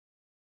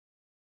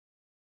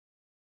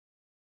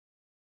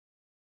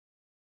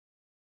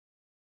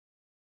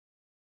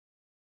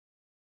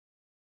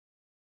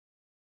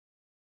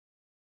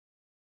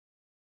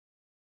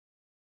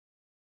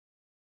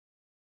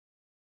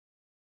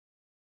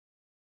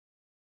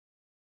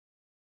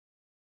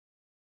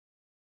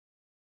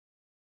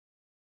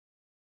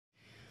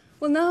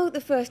Well, now the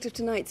first of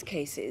tonight's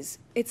cases.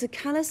 It's a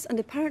callous and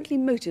apparently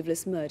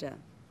motiveless murder.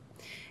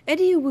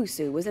 Eddie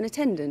Owusu was an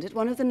attendant at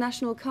one of the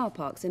national car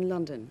parks in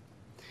London.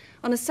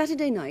 On a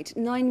Saturday night,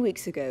 9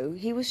 weeks ago,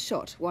 he was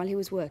shot while he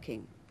was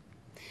working.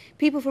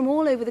 People from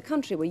all over the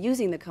country were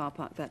using the car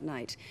park that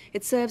night.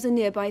 It serves a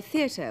nearby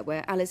theatre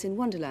where Alice in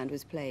Wonderland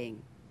was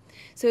playing.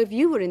 So if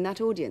you were in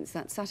that audience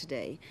that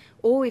Saturday,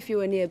 or if you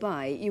were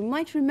nearby, you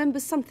might remember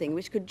something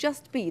which could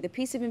just be the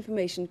piece of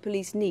information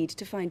police need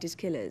to find his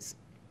killers.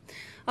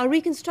 Our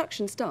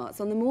reconstruction starts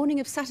on the morning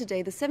of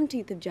Saturday, the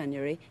 17th of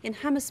January, in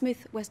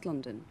Hammersmith, West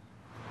London.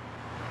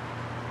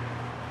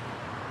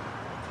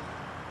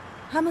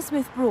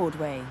 Hammersmith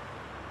Broadway.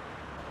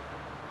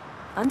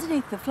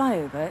 Underneath the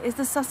flyover is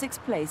the Sussex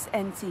Place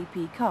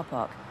NCP car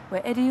park,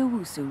 where Eddie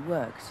Owusu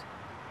worked.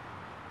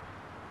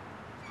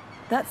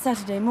 That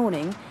Saturday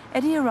morning,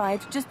 Eddie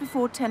arrived just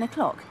before 10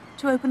 o'clock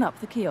to open up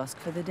the kiosk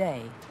for the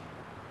day.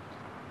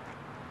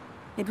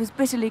 It was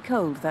bitterly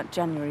cold that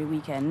January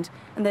weekend,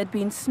 and there'd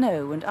been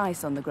snow and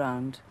ice on the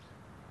ground.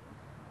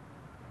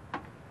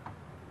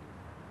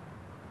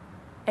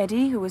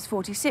 Eddie, who was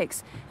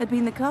 46, had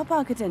been the car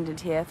park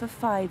attendant here for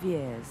 5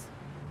 years.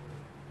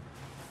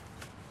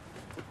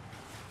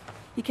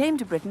 He came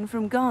to Britain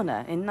from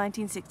Ghana in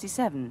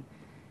 1967,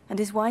 and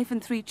his wife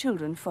and 3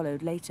 children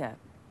followed later.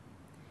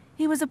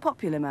 He was a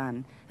popular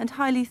man and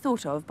highly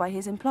thought of by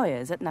his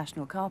employers at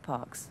national car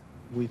parks.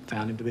 We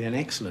found him to be an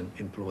excellent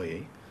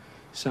employee,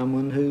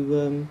 someone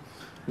who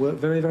worked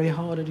very, very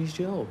hard at his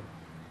job.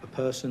 A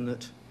person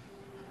that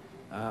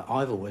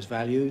I've always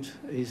valued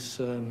is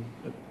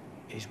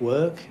his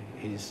work,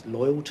 his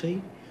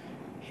loyalty,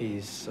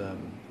 his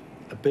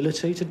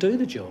ability to do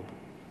the job.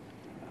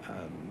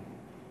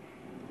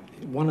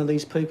 One of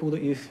these people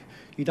that you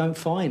don't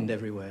find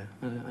everywhere,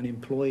 an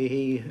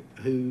employee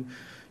who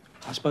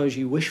I suppose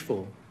you wish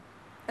for.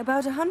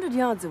 About 100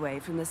 yards away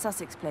from the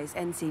Sussex Place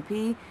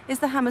NCP is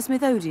the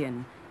Hammersmith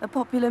Odeon, a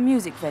popular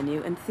music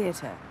venue and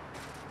theatre.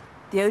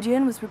 The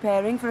Odeon was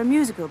preparing for a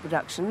musical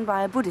production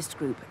by a Buddhist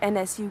group,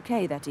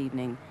 NSUK, that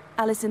evening,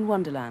 Alice in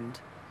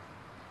Wonderland.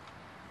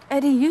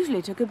 Eddie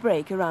usually took a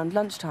break around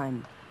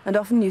lunchtime and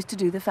often used to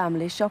do the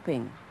family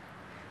shopping.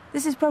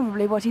 This is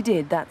probably what he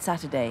did that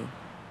Saturday.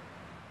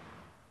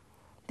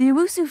 The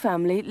Owusu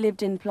family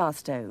lived in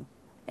Plaistow.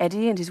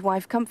 Eddie and his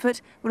wife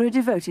Comfort were a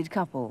devoted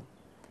couple.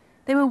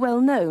 They were well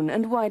known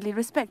and widely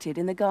respected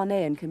in the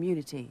Ghanaian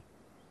community.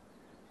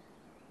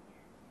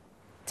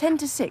 10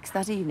 to 6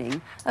 that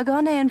evening, a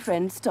Ghanaian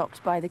friend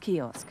stopped by the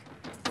kiosk.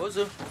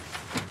 Owusu.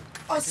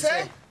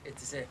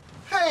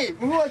 Hey,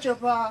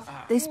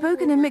 They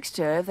spoke in a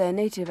mixture of their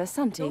native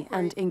Asante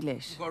and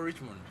English.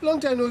 Long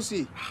time no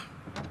see.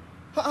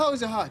 How is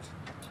the heart?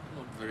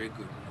 Not very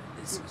good.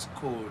 It's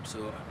cold,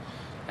 so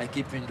I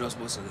keep indoors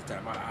most of the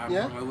time. I'm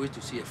on my way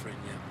to see a friend,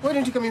 yeah. Why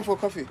don't you come in for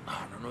coffee?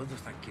 No,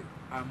 thank you.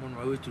 I'm on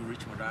my way to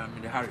Richmond. I'm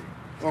in a hurry.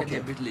 It's Okay. getting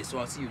a bit late, so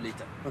I'll see you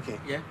later. Okay.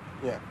 Yeah?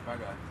 Yeah.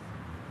 Bye-bye.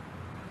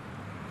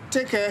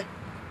 Take care.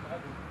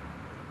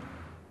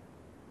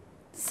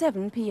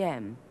 7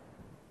 p.m.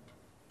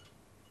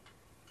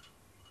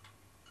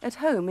 At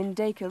home in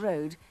Dacre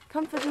Road,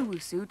 Comfort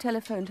Owusu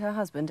telephoned her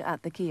husband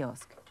at the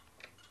kiosk.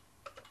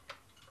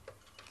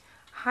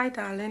 Hi,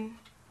 darling.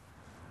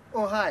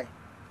 Oh, hi.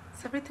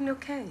 Is everything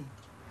okay?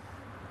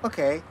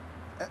 Okay.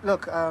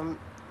 Look,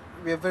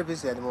 we are very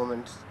busy at the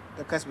moment.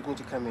 The cars need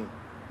to come in.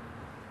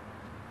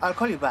 I'll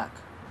call you back.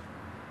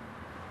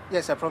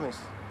 Yes, I promise.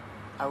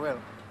 I will.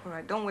 All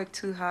right, don't work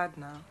too hard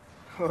now.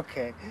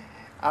 Okay.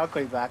 I'll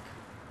call you back.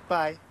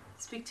 Bye.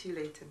 Speak to you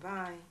later.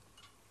 Bye.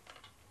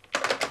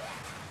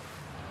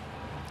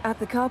 At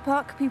the car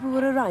park, people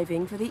were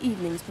arriving for the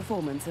evening's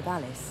performance of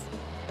Alice.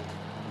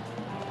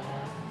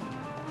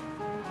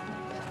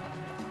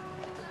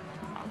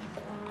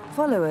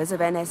 Followers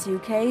of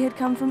NSUK had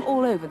come from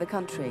all over the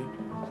country.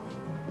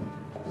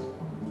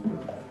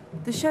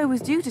 The show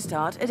was due to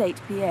start at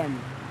 8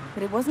 p.m,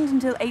 but it wasn't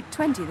until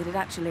 8:20 that it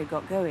actually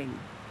got going.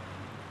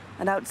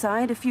 And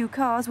outside, a few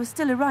cars were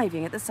still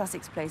arriving at the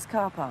Sussex Place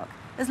car park,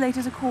 as late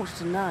as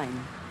 9:15.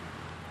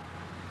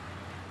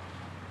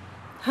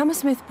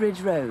 Hammersmith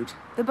Bridge Road,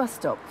 the bus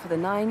stop for the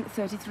 9,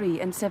 33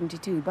 and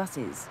 72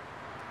 buses.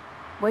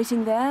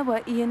 Waiting there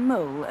were Ian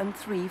Mole and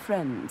 3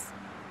 friends.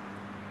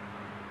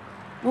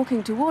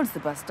 Walking towards the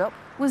bus stop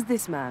was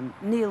this man,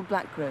 Neil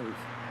Blackgrove.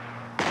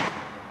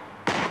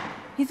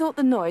 He thought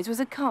the noise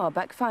was a car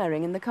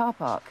backfiring in the car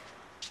park.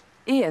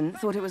 Ian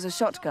thought it was a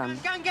shotgun.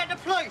 Go and get the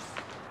police!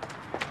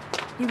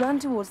 He ran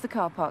towards the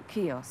car park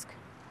kiosk.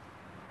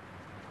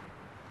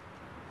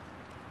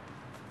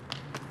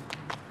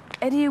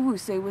 Eddie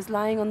Owusu was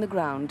lying on the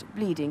ground,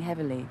 bleeding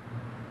heavily.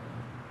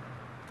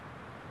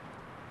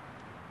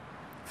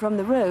 From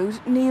the road,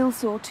 Neil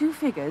saw 2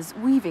 figures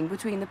weaving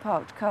between the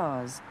parked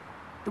cars.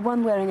 The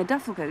one wearing a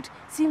duffel coat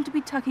seemed to be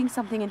tucking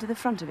something into the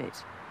front of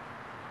it.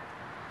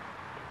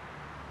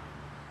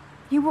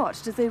 He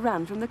watched as they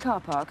ran from the car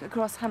park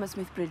across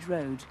Hammersmith Bridge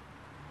Road.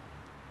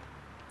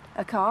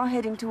 A car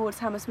heading towards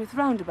Hammersmith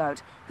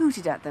roundabout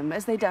hooted at them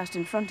as they dashed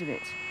in front of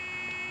it.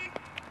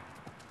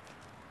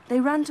 they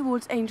ran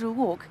towards Angel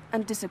Walk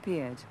and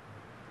disappeared.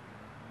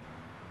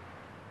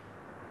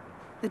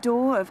 The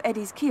door of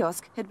Eddie's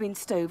kiosk had been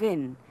stove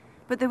in,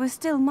 but there was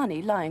still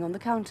money lying on the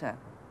counter.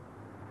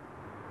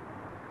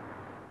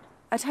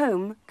 At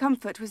home,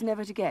 Comfort was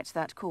never to get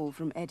that call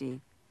from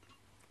Eddie.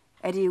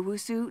 Eddie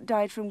Owusu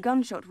died from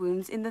gunshot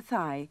wounds in the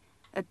thigh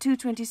at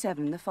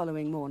 2:27 the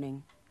following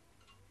morning.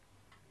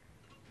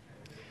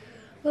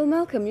 Well,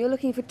 Malcolm, you're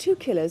looking for two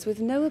killers with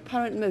no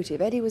apparent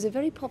motive. Eddie was a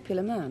very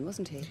popular man,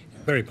 wasn't he?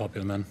 Very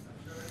popular man.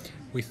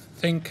 We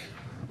think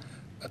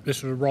that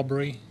this was a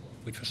robbery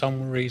which for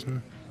some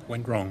reason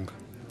went wrong.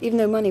 Even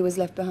though money was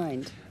left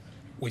behind?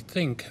 We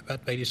think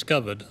that they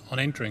discovered on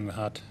entering the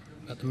hut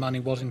that the money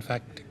was in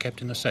fact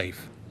kept in a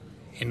safe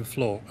in the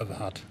floor of the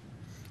hut,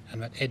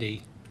 and that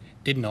Eddie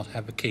did not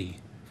have the key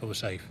for the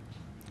safe.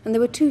 And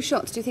there were two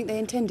shots. Do you think they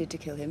intended to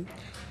kill him?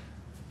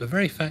 The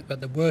very fact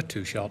that there were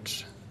two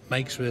shots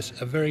makes this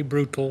a very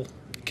brutal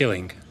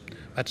killing.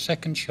 That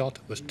second shot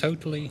was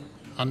totally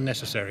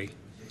unnecessary.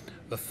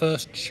 The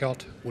first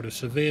shot would have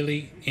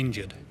severely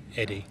injured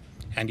Eddie,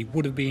 and he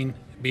would have been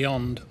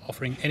beyond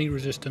offering any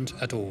resistance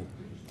at all.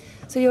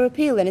 So your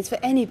appeal then is for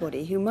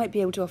anybody who might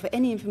be able to offer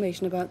any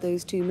information about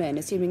those two men,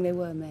 assuming they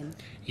were men?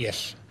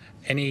 Yes.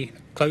 Any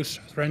close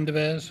friend of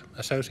theirs,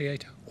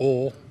 associate,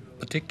 or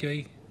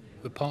particularly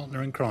the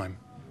partner in crime,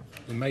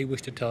 who may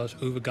wish to tell us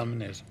who the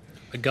gunman is.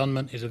 The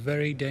gunman is a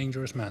very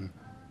dangerous man.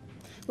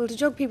 Well, to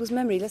jog people's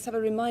memory, let's have a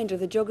reminder of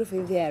the geography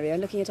of the area,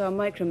 looking at our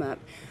micromap.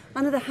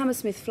 Under the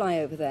Hammersmith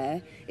flyover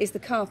there is the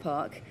car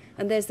park,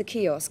 and there's the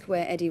kiosk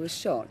where Eddie was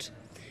shot.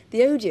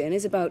 The Odeon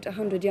is about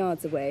 100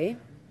 yards away,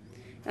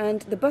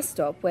 and the bus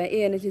stop where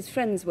Ian and his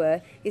friends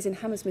were is in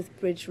Hammersmith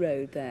Bridge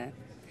Road there.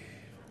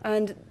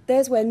 And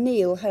there's where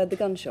Neil heard the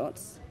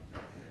gunshots,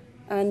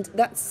 and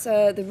that's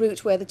the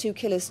route where the two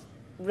killers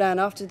ran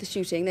after the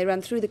shooting. They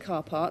ran through the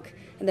car park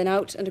and then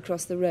out and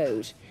across the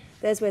road.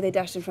 There's where they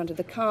dashed in front of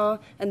the car,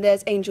 and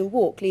there's Angel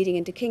Walk leading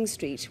into King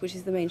Street, which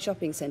is the main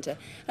shopping centre.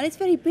 And it's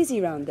very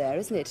busy round there,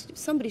 isn't it?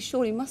 Somebody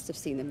surely must have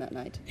seen them that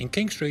night. In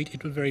King Street,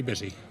 it was very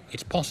busy.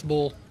 It's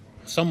possible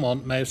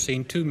someone may have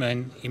seen two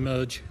men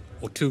emerge,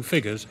 or two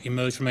figures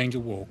emerge from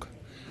Angel Walk.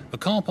 The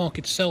car park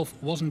itself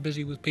wasn't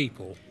busy with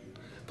people,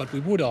 but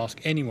we would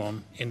ask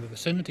anyone in the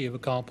vicinity of the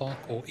car park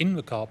or in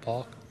the car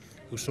park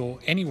who saw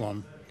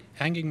anyone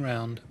hanging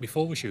round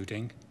before the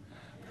shooting,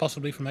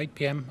 possibly from 8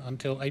 p.m.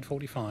 until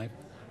 8:45,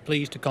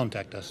 please to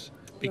contact us,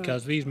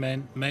 because these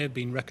men may have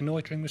been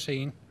reconnoitring the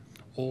scene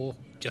or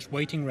just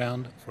waiting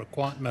round for a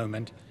quiet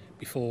moment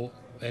before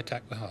they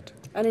attack the hut.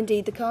 And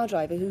indeed, the car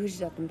driver who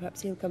hooted up, and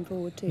perhaps he'll come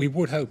forward too. We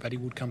would hope that he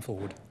would come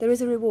forward. There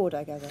is a reward,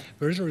 I gather.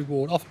 There is a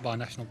reward offered by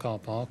National Car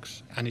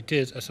Parks, and it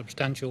is a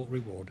substantial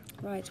reward.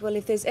 Right, well,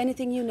 if there's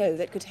anything you know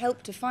that could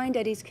help to find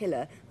Eddie's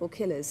killer or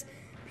killers,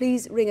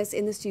 please ring us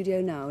in the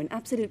studio now in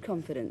absolute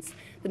confidence.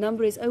 The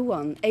number is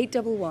 01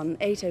 811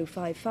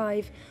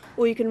 8055,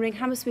 or you can ring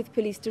Hammersmith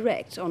Police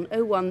direct on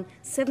 01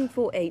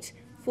 748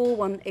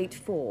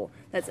 4184.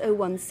 That's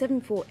 01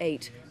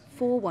 748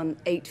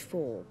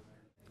 4184.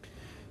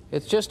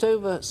 It's just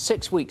over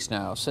 6 weeks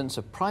now since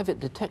a private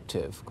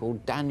detective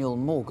called Daniel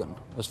Morgan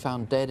was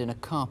found dead in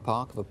a car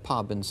park of a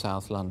pub in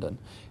South London.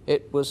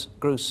 It was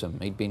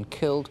gruesome. He'd been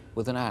killed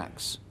with an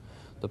axe.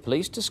 The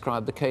police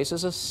described the case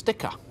as a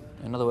sticker.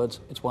 In other words,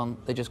 it's one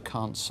they just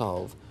can't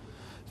solve.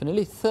 For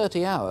nearly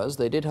 30 hours,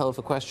 they did hold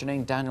for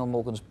questioning Daniel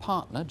Morgan's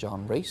partner,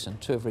 John Rees, and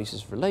two of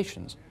Rees's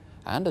relations.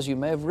 And as you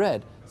may have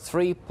read,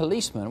 3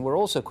 policemen were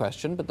also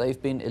questioned, but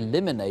they've been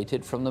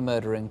eliminated from the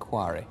murder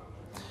inquiry.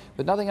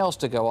 With nothing else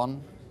to go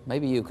on,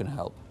 maybe you can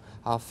help.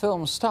 Our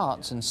film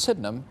starts in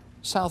Sydenham,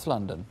 South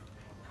London.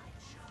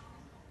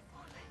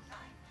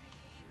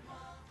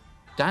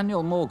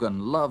 Daniel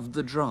Morgan loved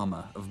the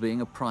drama of being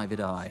a private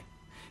eye.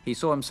 He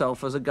saw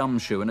himself as a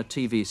gumshoe in a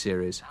TV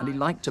series, and he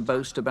liked to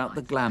boast about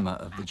the glamour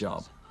of the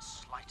job.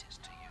 It's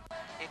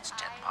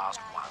 1:10.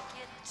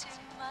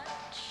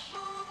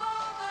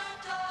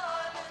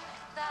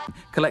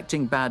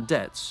 Collecting bad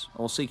debts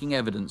or seeking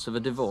evidence of a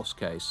divorce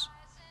case.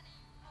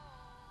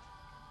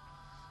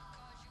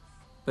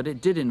 But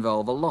it did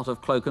involve a lot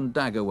of cloak and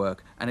dagger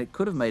work, and it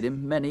could have made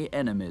him many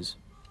enemies.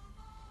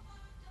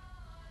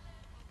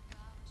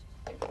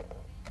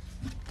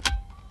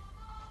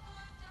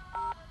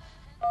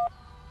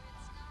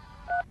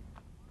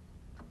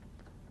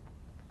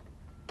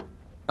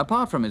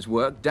 Apart from his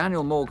work,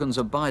 Daniel Morgan's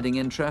abiding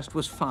interest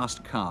was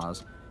fast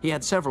cars. He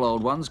had several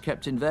old ones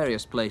kept in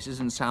various places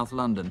in South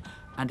London,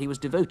 and he was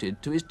devoted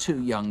to his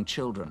 2 young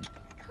children.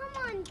 Come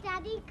on,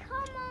 Daddy,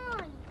 come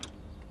on.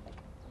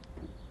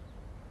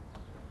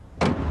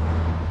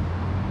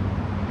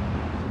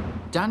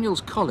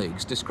 Daniel's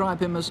colleagues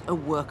describe him as a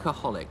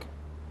workaholic.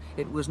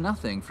 It was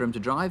nothing for him to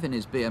drive in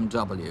his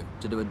BMW,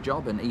 to do a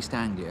job in East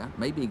Anglia,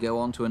 maybe go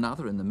on to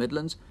another in the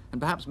Midlands, and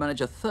perhaps manage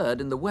a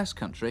third in the West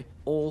Country,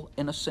 all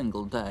in a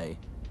single day.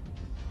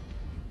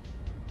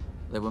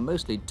 They were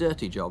mostly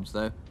dirty jobs,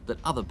 though, that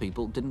other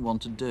people didn't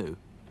want to do.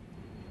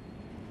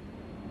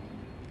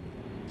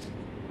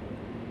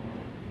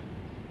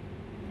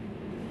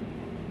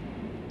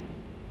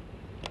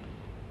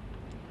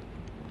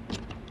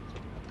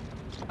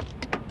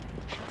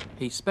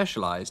 He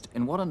specialised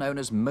in what are known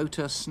as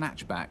motor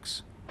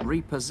snatchbacks,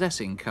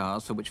 repossessing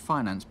cars for which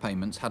finance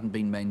payments hadn't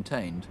been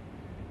maintained.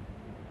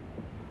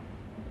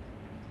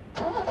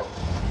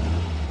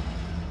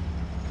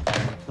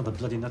 Another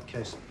bloody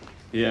nutcase.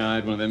 Yeah, I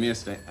had one of them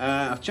yesterday.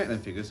 I've checked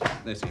them figures.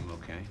 They seem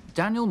okay.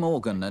 Daniel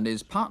Morgan and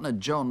his partner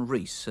John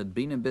Rees had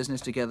been in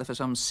business together for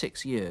some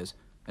 6 years,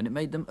 and it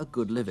made them a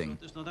good living.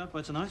 There's no doubt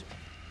by tonight.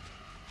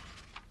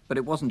 But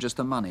it wasn't just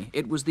the money,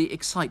 it was the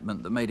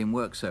excitement that made him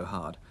work so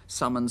hard.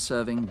 Summons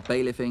serving,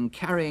 bailiffing,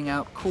 carrying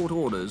out court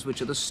orders, which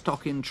are the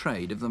stock in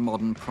trade of the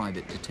modern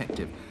private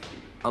detective.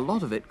 A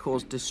lot of it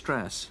caused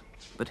distress,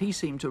 but he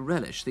seemed to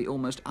relish the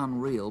almost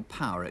unreal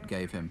power it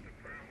gave him.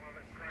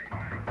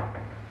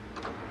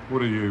 What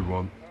do you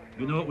want?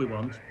 You know what we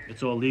want.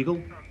 It's all legal,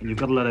 and you've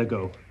got to let her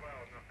go.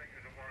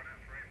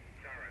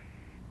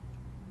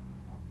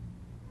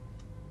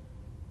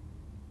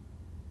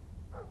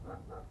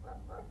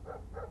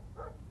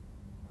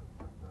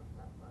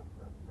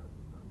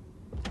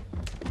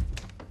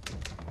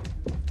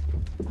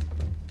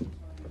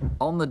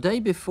 On the day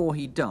before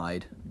he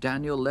died,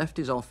 Daniel left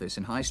his office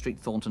in High Street,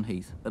 Thornton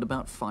Heath, at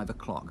about 5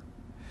 o'clock.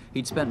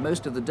 He'd spent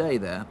most of the day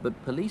there,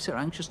 but police are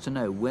anxious to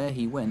know where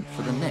he went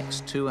for the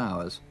next 2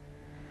 hours.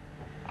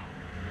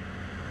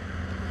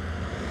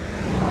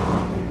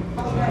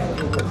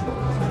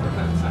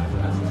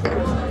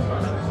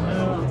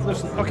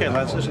 Listen, okay,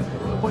 lads, listen.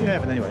 What are you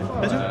having anyway?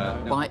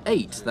 By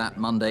 8 that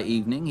Monday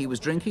evening, he was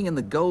drinking in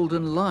the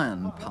Golden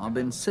Lion pub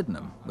in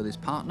Sydenham with his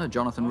partner,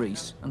 Jonathan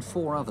Rees, and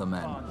 4 other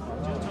men.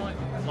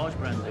 Large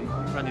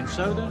brandy and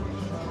soda,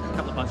 a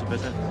couple of pints of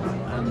bitter,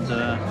 and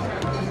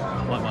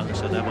white wine and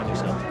soda. What do you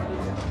sell?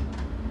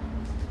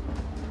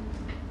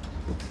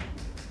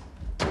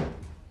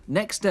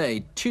 Next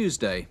day,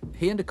 Tuesday,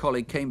 he and a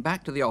colleague came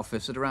back to the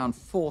office at around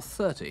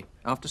 4:30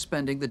 after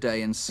spending the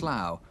day in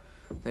Slough.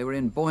 They were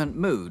in buoyant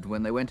mood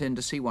when they went in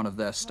to see one of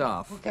their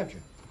staff.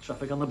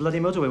 Traffic on the bloody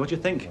motorway, what do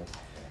you think?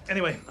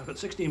 Anyway, I've got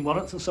 16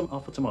 warrants and some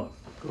off for tomorrow.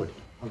 Good.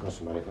 I've got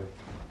some money for you.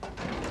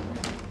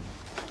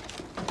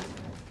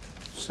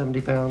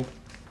 £70,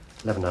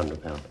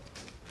 £1,100.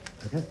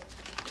 Okay?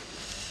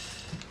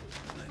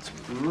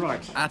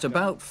 Right. At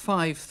about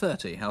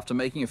 5:30, after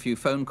making a few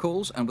phone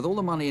calls and with all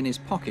the money in his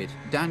pocket,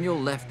 Daniel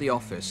left the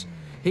office.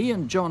 He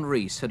and John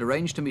Rees had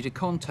arranged to meet a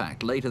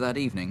contact later that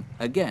evening,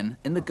 again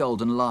in the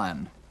Golden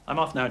Lion. I'm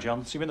off now,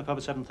 John. See you in the pub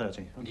at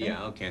 7:30. Okay?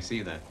 Yeah, okay, see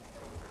you there.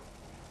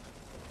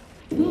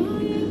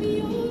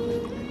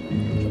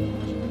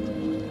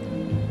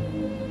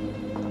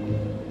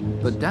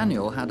 But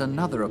Daniel had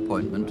another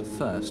appointment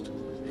first.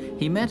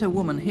 He met a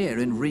woman here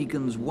in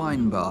Regan's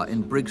Wine Bar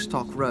in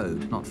Brigstock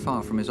Road, not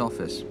far from his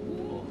office.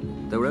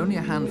 There were only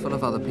a handful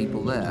of other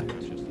people there.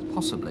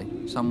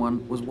 Possibly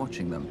someone was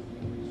watching them.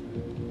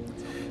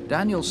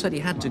 Daniel said he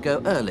had to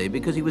go early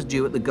because he was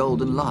due at the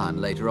Golden Lion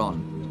later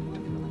on.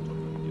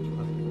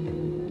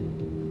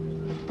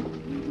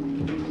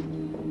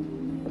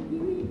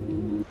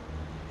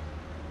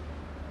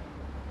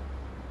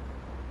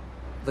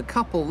 The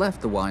couple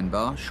left the wine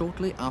bar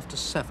shortly after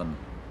 7.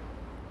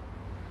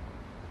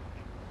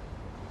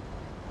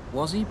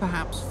 Was he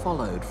perhaps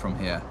followed from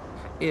here?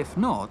 If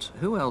not,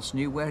 who else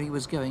knew where he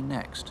was going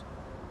next?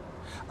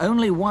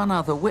 Only one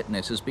other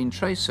witness has been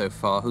traced so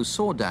far who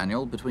saw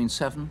Daniel between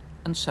 7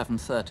 and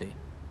 7:30.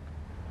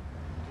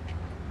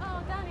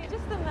 Oh, Daniel,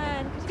 just the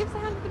man. Could you give us a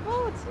hand with the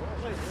board?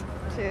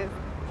 Cheers.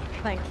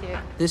 Thank you.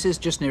 This is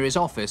just near his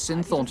office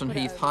in Thornton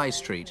Heath High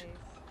Street.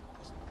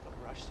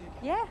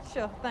 Yeah,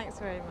 sure. Thanks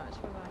very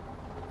much. Bye-bye.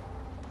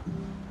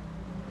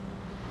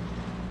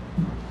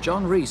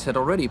 John Rees had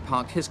already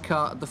parked his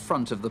car at the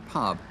front of the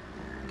pub.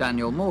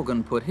 Daniel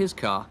Morgan put his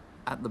car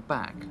at the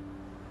back.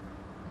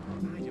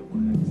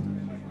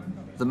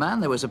 The man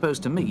they were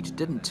supposed to meet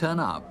didn't turn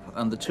up,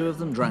 and the two of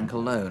them drank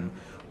alone.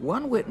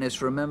 One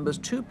witness remembers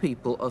 2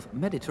 people of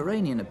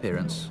Mediterranean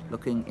appearance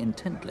looking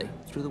intently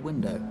through the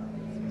window.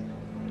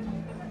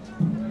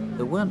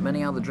 There weren't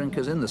many other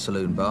drinkers in the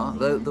saloon bar,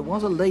 though there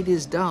was a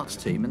ladies' darts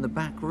team in the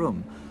back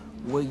room.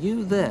 Were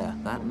you there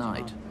that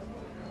night?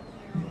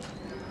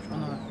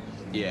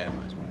 Yeah,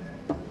 might as well.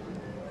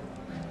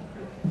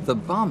 The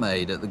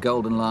barmaid at the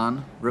Golden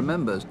Lion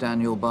remembers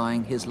Daniel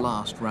buying his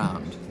last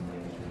round.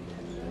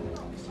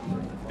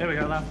 Here we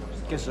go, lad.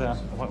 Guess a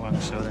white wine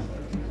and soda,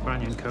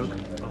 brandy and coke,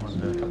 and a couple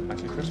of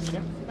packs of crisps,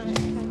 yeah?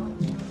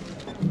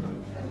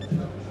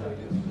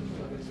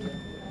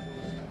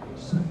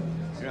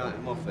 Right,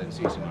 I'm off then.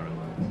 See you tomorrow.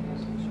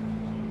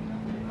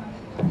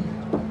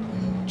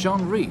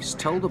 John Rees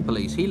told the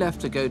police he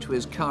left to go to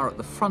his car at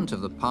the front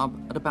of the pub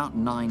at about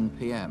 9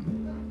 p.m.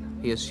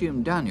 He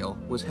assumed Daniel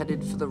was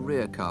headed for the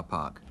rear car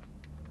park.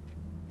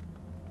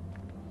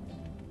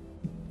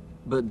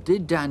 But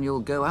did Daniel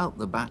go out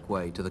the back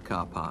way to the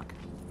car park?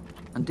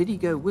 And did he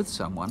go with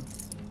someone,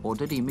 or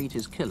did he meet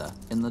his killer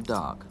in the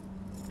dark?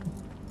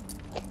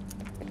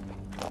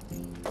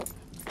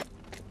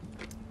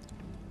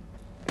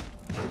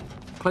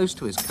 Close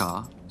to his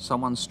car,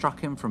 someone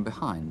struck him from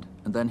behind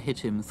and then hit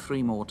him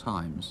 3 more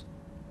times.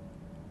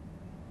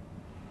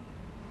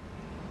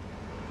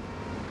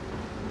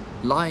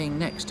 Lying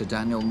next to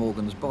Daniel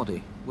Morgan's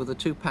body were the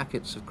 2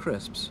 packets of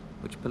crisps,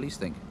 which police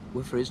think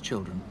were for his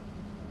children.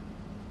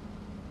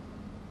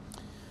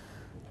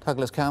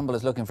 Douglas Campbell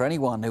is looking for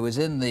anyone who was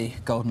in the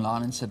Golden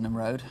Lion in Sydenham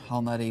Road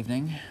on that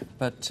evening,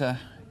 but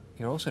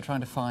you're also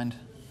trying to find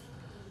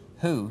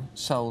who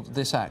sold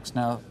this axe.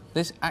 Now,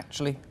 this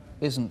actually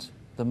isn't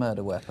the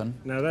murder weapon.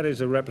 Now, that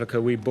is a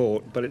replica we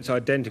bought, but it's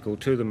identical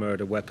to the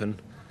murder weapon.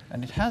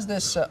 And it has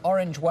this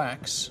orange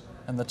wax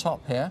in the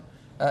top here.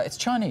 It's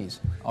Chinese.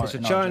 It's a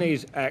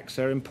Chinese axe.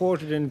 They're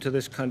imported into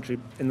this country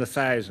in the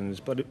thousands,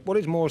 but what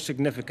is more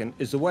significant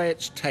is the way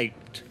it's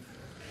taped.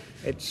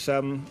 It's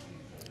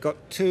got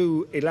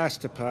 2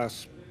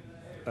 elastoplasts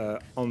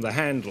on the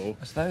handle.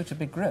 As though to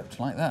be gripped,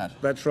 like that?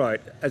 That's right,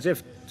 as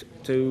if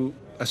to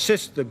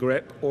assist the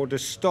grip or to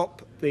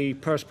stop the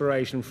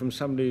perspiration from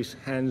somebody's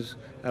hands,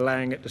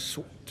 allowing it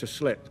to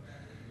slip.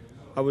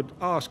 I would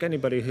ask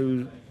anybody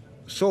who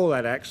saw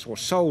that axe or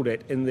sold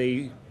it in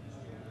the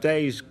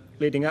days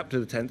leading up to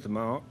the 10th of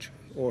March,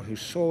 or who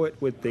saw it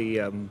with the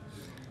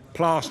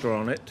plaster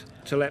on it,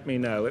 to let me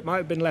know. It might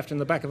have been left in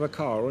the back of a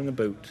car or in the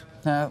boot.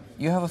 Now,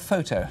 you have a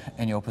photo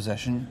in your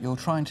possession. You're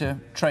trying to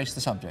trace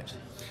the subject.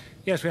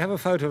 Yes, we have a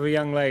photo of a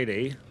young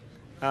lady.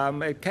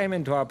 It came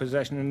into our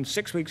possession, and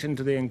 6 weeks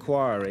into the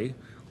inquiry,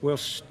 we're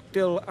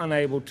still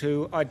unable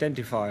to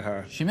identify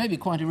her. She may be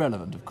quite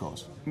irrelevant, of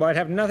course. Might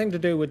have nothing to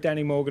do with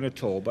Danny Morgan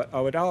at all, but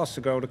I would ask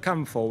the girl to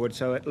come forward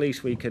so at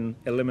least we can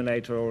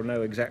eliminate her or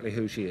know exactly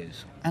who she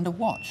is. And a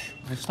watch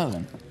was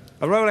stolen?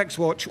 A Rolex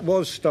watch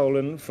was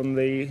stolen from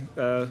the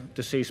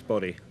deceased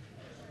body.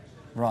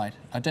 Right.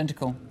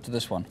 Identical to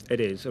this one? It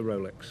is, a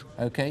Rolex.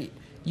 OK.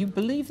 You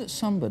believe that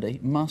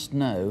somebody must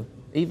know,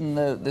 even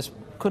though this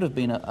could have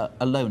been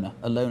a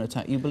lone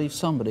attack, you believe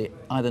somebody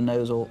either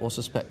knows or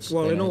suspects?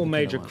 Well, in all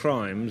major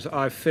crimes,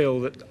 I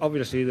feel that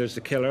obviously there's the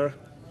killer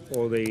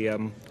or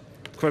the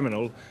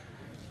criminal,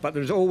 but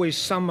there's always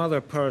some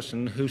other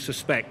person who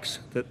suspects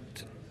that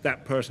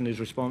that person is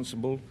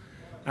responsible,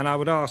 and I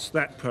would ask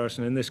that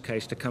person in this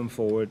case to come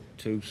forward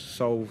to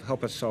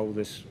help us solve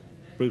this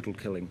brutal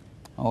killing.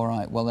 All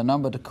right, well, the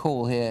number to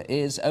call here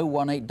is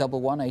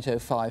 01811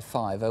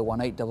 8055,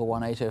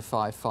 01811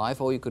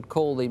 8055, or you could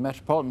call the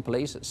Metropolitan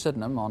Police at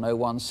Sydenham on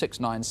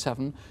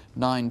 01697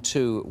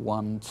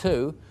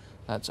 9212.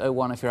 That's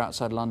 01 if you're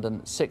outside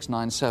London,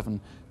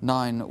 697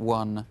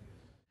 91.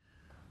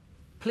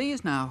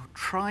 Please now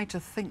try to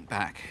think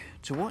back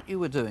to what you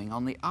were doing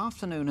on the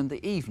afternoon and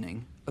the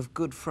evening of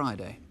Good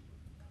Friday.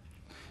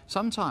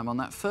 Sometime on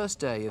that first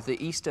day of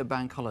the Easter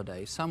bank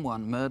holiday,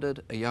 someone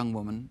murdered a young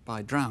woman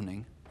by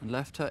drowning and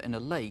left her in a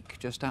lake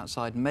just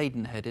outside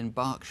Maidenhead in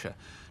Berkshire.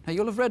 Now,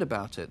 you'll have read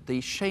about it,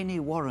 the Shani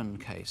Warren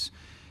case.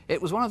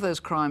 It was one of those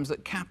crimes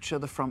that capture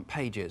the front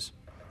pages.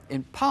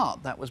 In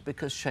part, that was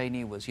because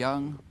Shani was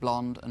young,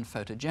 blonde and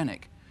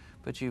photogenic.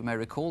 But you may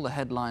recall the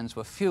headlines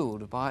were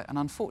fueled by an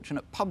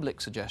unfortunate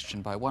public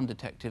suggestion by one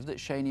detective that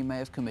Shani may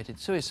have committed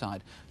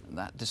suicide, and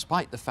that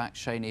despite the fact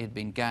Shani had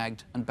been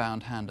gagged and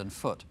bound hand and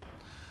foot.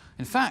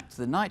 In fact,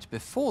 the night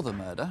before the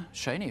murder,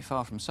 Shani,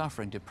 far from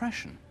suffering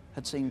depression,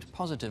 had seemed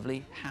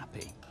positively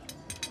happy.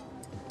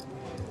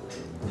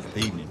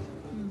 Good evening.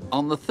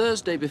 On the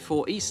Thursday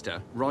before Easter,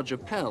 Roger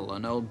Pell,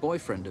 an old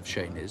boyfriend of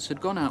Shani's,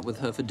 had gone out with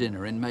her for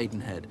dinner in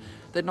Maidenhead.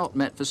 They'd not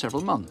met for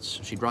several months.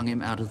 She'd rung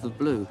him out of the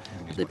blue.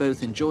 They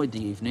both enjoyed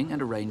the evening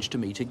and arranged to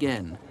meet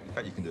again. In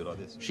fact, you can do it like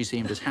this. She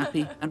seemed as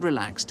happy and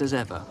relaxed as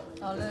ever.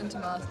 I'll learn to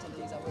master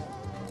these, I will.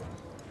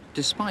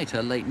 Despite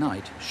her late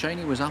night,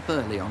 Shani was up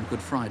early on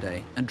Good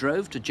Friday and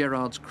drove to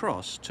Gerrard's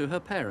Cross to her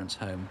parents'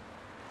 home.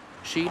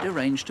 She'd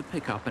arranged to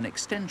pick up an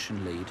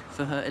extension lead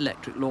for her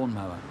electric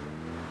lawnmower.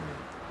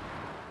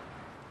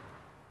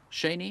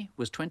 Shani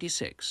was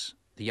 26,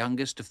 the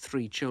youngest of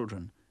 3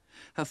 children.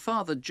 Her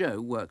father, Joe,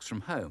 works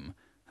from home.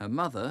 Her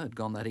mother had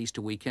gone that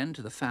Easter weekend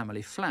to the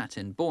family flat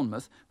in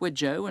Bournemouth, where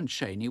Joe and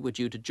Shani were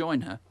due to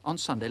join her on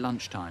Sunday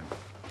lunchtime.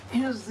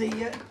 Here's the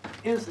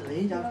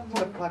lead. I've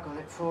put a plug on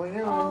it for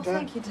you. Oh, and,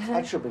 thank you, Dad.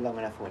 That should be long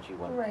enough for what you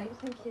want. Great,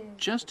 thank you.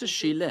 Just as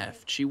she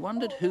left, she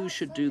wondered who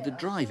should do the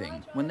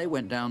driving when they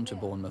went down to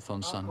Bournemouth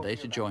on Sunday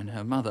to join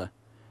her mother.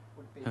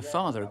 Her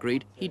father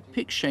agreed he'd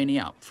pick Shani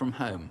up from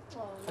home.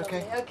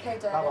 Okay. Okay,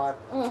 Dad.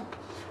 Bye-bye.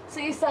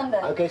 See you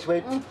Sunday. Okay,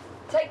 sweet.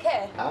 Take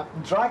care.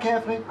 Drive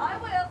carefully. I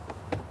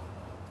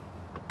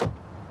will.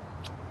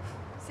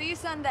 See you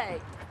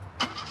Sunday.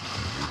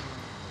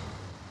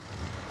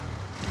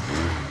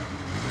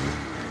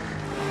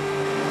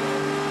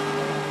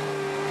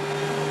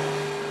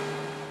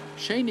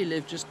 Shani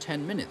lived just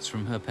 10 minutes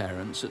from her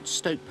parents at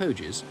Stoke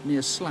Poges,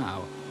 near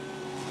Slough.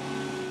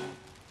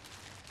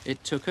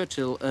 It took her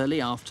till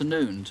early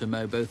afternoon to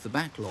mow both the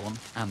back lawn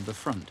and the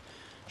front.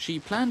 She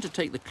planned to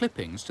take the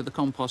clippings to the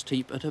compost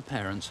heap at her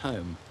parents'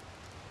 home.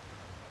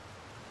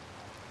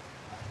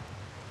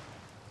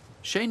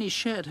 Shani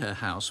shared her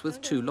house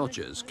with 2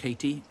 lodgers,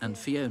 Katie and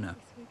Fiona.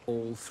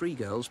 All 3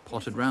 girls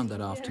pottered round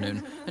that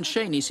afternoon, and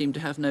Shani seemed to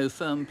have no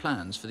firm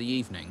plans for the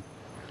evening.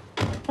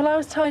 Well, I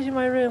was tidying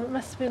my room. It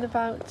must have been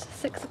about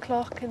 6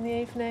 o'clock in the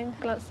evening.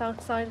 I glanced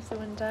outside of the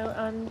window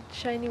and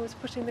Shani was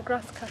putting the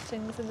grass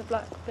cuttings in the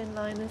black bin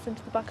liners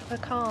into the back of her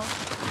car.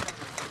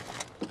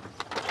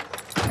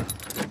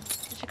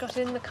 She got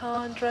in the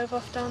car and drove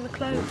off down the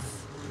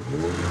close.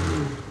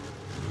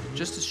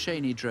 Just as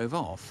Shani drove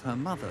off, her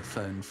mother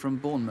phoned from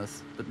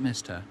Bournemouth but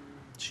missed her.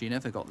 She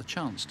never got the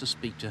chance to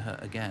speak to her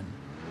again.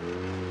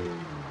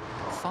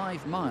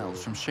 5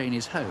 miles from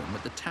Shani's home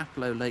at the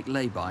Taplow Lake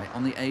lay-by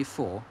on the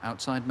A4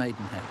 outside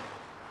Maidenhead.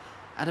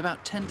 At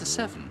about 10 to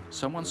 7,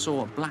 someone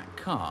saw a black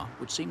car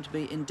which seemed to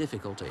be in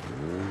difficulty.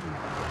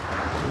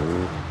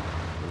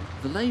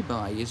 The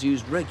lay-by is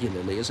used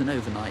regularly as an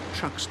overnight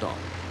truck stop.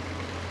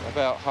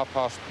 About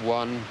 1:30,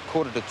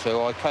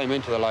 1:45, I came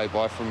into the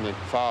lay-by from the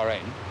far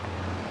end.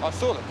 I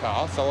saw the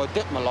car, so I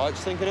dipped my lights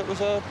thinking it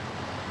was a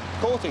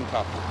courting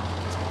couple.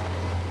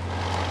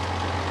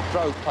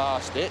 Drove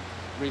past it,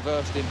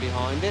 reversed in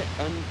behind it,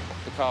 and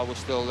the car was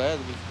still there.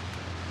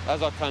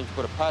 As I came to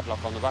put a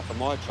padlock on the back of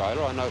my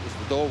trailer, I noticed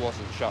the door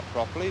wasn't shut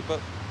properly, but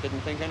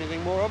didn't think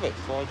anything more of it,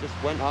 so I just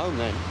went home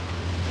then.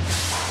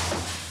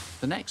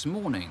 The next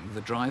morning, the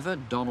driver,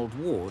 Donald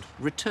Ward,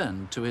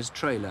 returned to his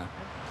trailer.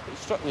 It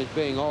struck me as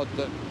being odd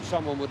that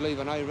someone would leave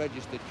an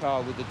A-registered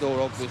car with the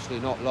door obviously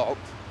not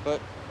locked, but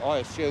I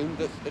assumed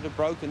that it had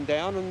broken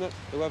down and that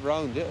whoever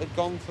owned it had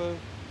gone for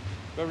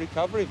a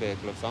recovery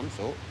vehicle of some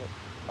sort. But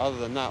other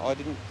than that, I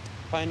didn't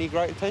pay any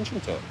great attention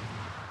to it.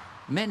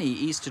 Many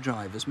Easter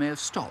drivers may have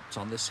stopped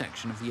on this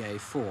section of the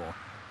A4.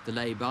 The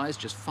lay-by is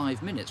just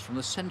 5 minutes from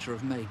the centre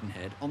of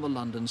Maidenhead on the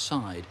London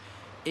side.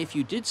 If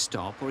you did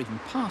stop or even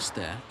pass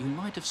there, you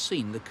might have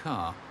seen the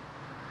car.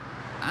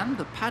 And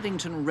the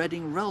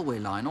Paddington-Reading railway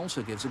line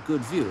also gives a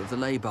good view of the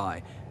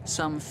lay-by.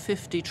 Some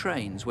 50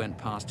 trains went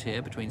past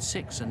here between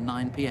 6 and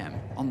 9 p.m.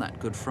 on that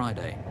Good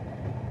Friday.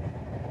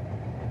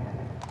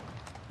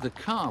 The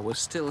car was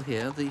still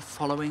here the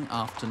following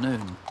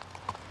afternoon.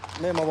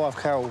 Me and my wife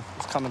Carol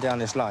was coming down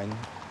this lane,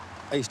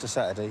 Easter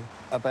Saturday,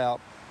 about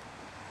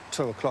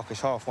 2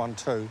 o'clock-ish, 1:30,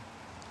 2,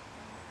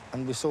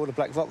 and we saw the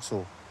black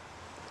Vauxhall.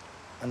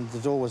 And the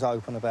door was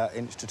open about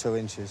 1 to 2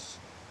 inches.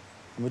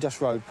 And we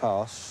just rode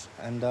past,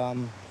 and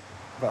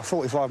about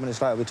 45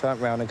 minutes later we turned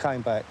round and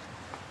came back,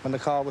 and the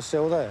car was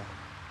still there.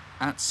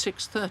 At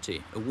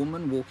 6:30, a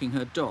woman walking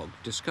her dog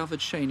discovered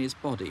Shani's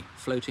body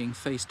floating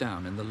face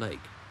down in the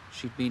lake.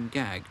 She'd been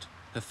gagged.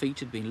 Her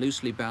feet had been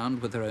loosely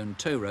bound with her own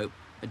tow rope.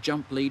 A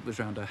jump lead was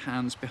round her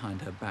hands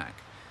behind her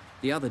back.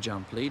 The other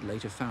jump lead,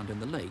 later found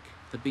in the lake,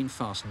 had been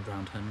fastened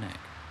round her neck.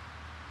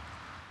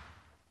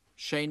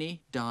 Shani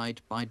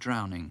died by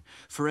drowning.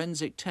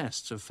 Forensic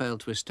tests have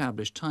failed to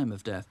establish time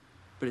of death,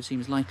 but it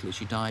seems likely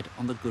she died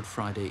on the Good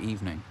Friday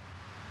evening.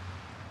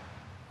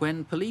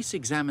 When police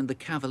examined the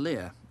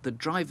Cavalier, the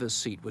driver's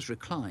seat was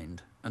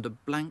reclined and a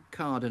blank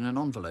card in an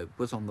envelope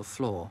was on the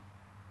floor.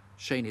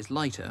 Shani's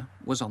lighter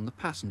was on the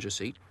passenger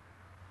seat.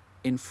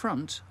 In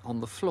front, on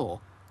the floor,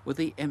 were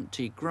the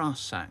empty grass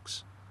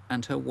sacks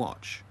and her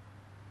watch.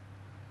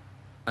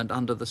 And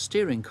under the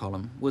steering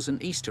column was an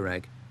Easter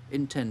egg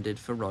intended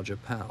for Roger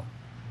Pell.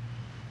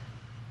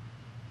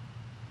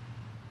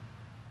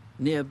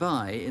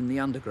 Nearby, in the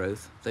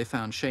undergrowth, they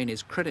found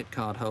Shani's credit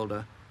card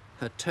holder,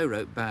 her tow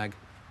rope bag,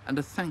 and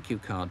a thank you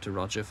card to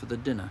Roger for the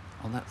dinner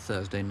on that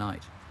Thursday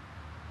night.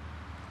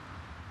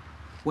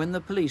 When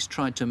the police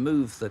tried to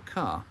move the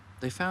car,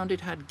 they found it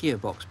had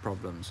gearbox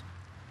problems.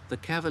 The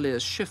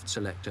Cavalier's shift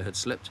selector had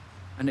slipped,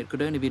 and it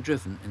could only be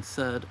driven in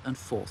 3rd and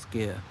 4th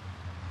gear.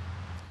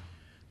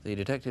 The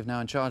detective now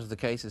in charge of the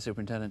case is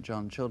Superintendent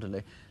John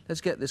Childerley.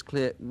 Let's get this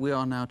clear. We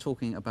are now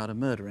talking about a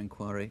murder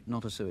inquiry,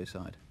 not a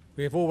suicide.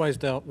 We have always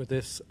dealt with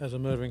this as a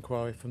murder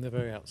inquiry from the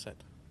very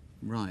outset.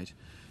 Right.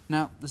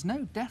 Now, there's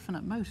no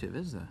definite motive,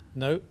 is there?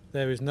 No,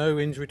 there is no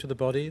injury to the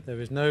body, there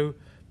is no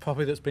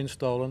property that's been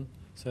stolen,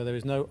 so there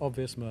is no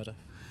obvious murder.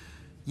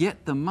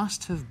 Yet there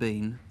must have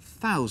been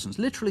thousands,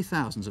 literally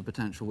thousands of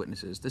potential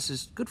witnesses. This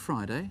is Good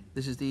Friday,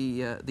 this is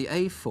the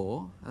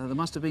A4. There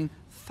must have been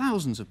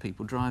thousands of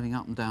people driving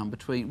up and down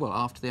between, well,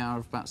 after the hour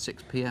of about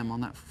 6 p.m.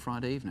 on that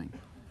Friday evening.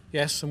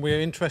 Yes, and we are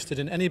interested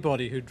in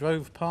anybody who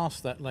drove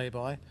past that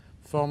lay-by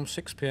from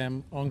 6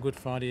 p.m. on Good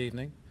Friday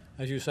evening.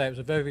 As you say, it was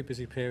a very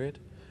busy period.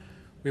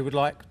 We would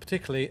like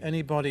particularly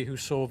anybody who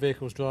saw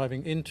vehicles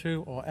driving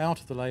into or out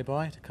of the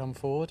lay-by to come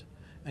forward,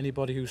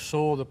 anybody who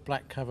saw the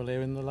black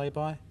Cavalier in the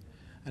lay-by,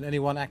 and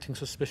anyone acting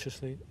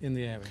suspiciously in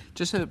the area.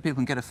 Just so that people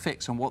can get a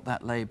fix on what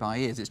that lay-by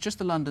is, it's just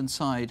the London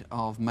side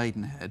of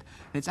Maidenhead.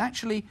 It's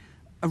actually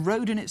a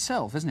road in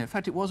itself, isn't it? In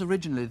fact, it was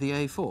originally the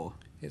A4.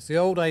 It's the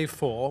old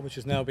A4, which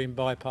has now been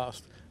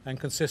bypassed and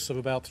consists of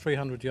about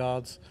 300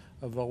 yards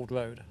of old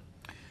road.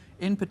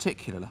 In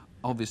particular,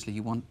 obviously,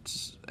 you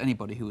want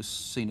anybody who has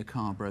seen a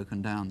car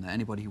broken down there,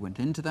 anybody who went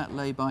into that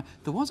lay-by.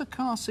 There was a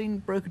car seen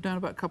broken down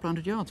about a couple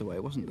hundred yards away,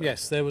 wasn't there?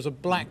 Yes, there was a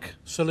black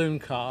saloon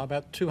car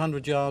about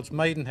 200 yards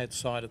Maidenhead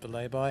side of the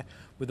lay-by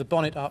with the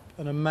bonnet up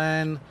and a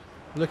man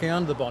looking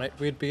under the bonnet.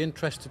 We'd be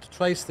interested to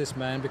trace this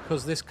man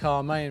because this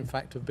car may in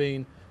fact have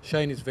been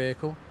Shani's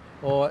vehicle,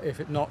 or if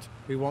it not,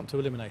 we want to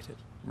eliminate it.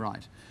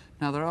 Right.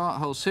 Now, there are a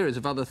whole series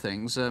of other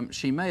things.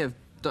 She may have,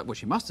 well,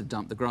 she must have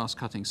dumped the grass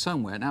cuttings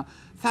somewhere. Now,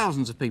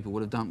 thousands of people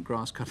would have dumped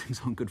grass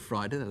cuttings on Good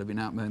Friday. They'll have been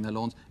out mowing their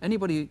lawns.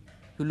 Anybody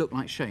who looked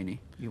like Shani,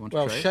 you want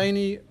to trace? Well,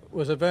 Shani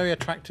was a very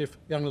attractive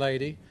young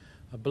lady,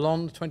 a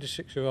blonde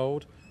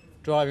 26-year-old,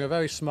 driving a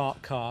very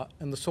smart car,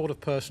 and the sort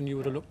of person you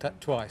would have looked at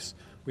twice.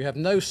 We have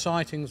no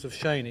sightings of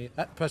Shani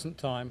at present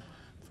time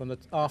from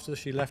after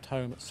she left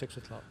home at 6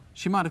 o'clock.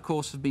 She might, of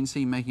course, have been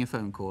seen making a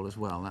phone call as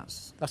well.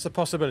 That's a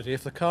possibility.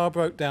 If the car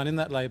broke down in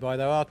that lay-by,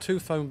 there are 2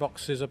 phone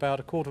boxes about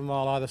a quarter of a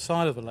mile either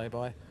side of the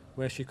lay-by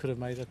where she could have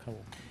made a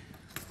call.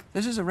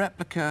 This is a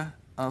replica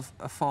of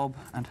a fob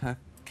and her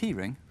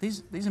keyring.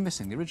 These are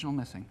missing, the original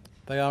missing.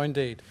 They are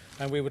indeed,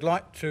 and we would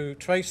like to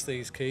trace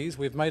these keys.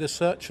 We've made a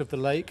search of the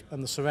lake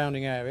and the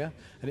surrounding area,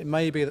 and it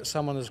may be that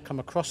someone has come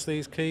across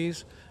these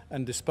keys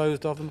and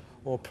disposed of them,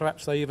 or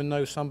perhaps they even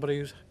know somebody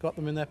who's got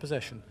them in their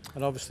possession,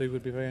 and obviously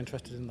we'd be very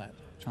interested in that.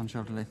 John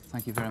Shelterley,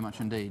 thank you very much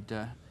indeed.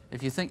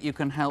 If you think you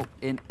can help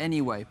in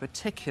any way,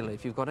 particularly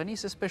if you've got any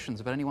suspicions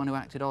about anyone who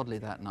acted oddly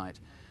that night,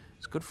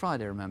 it's Good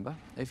Friday, remember.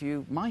 If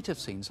you might have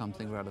seen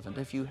something relevant,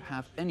 if you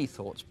have any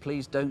thoughts,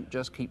 please don't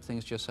just keep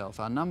things to yourself.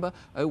 Our number,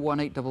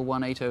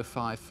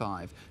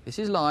 018118055. This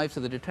is live,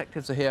 so the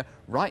detectives are here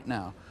right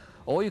now.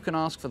 Or you can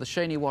ask for the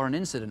Shani Warren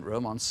Incident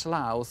Room on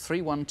Slough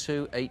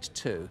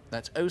 31282.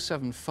 That's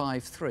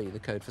 0753, the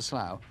code for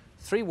Slough,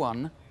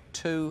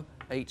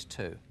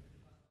 31282.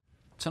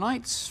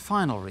 Tonight's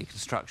final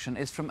reconstruction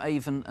is from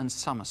Avon and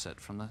Somerset,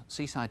 from the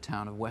seaside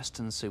town of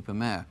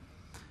Weston-super-Mare.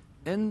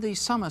 In the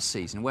summer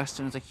season,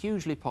 Weston is a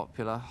hugely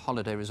popular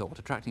holiday resort,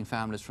 attracting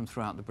families from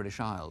throughout the British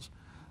Isles.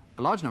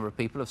 A large number of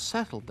people have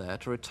settled there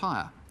to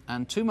retire,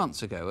 and 2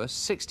 months ago, a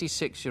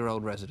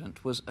 66-year-old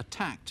resident was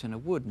attacked in a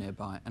wood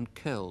nearby and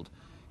killed.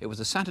 It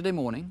was a Saturday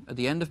morning at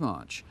the end of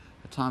March,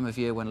 a time of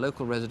year when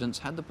local residents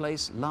had the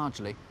place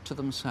largely to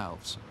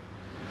themselves.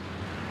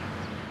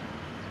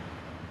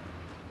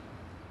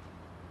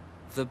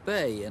 The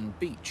bay and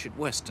beach at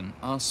Weston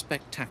are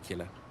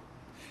spectacular.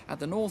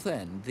 At the north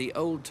end, the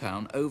old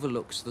town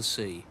overlooks the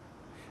sea,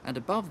 and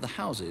above the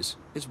houses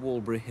is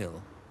Walbury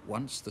Hill.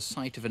 Once the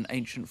site of an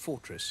ancient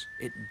fortress,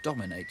 it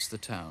dominates the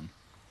town.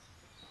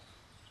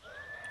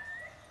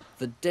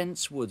 The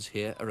dense woods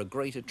here are a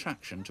great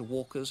attraction to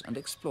walkers and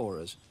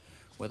explorers.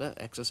 Whether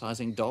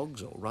exercising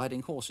dogs or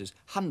riding horses,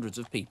 hundreds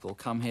of people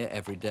come here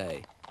every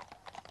day.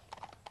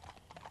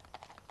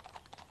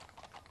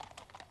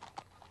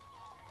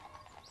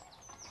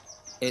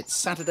 It's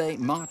Saturday,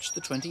 March the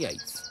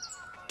 28th.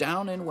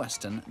 Down in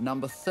Weston,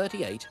 number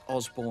 38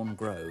 Osborne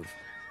Grove.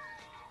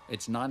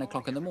 It's 9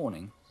 o'clock in the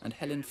morning, and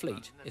Helen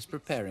Fleet is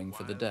preparing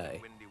for the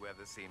day. Windy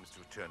weather seems to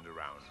have turned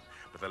around,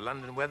 but the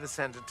London Weather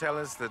Centre tell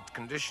us that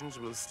conditions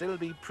will still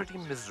be pretty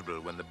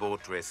miserable when the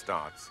boat race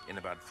starts in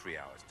about 3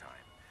 hours'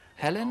 time.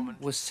 Helen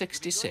was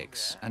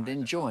 66 and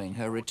enjoying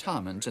her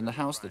retirement in the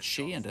house that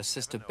she and her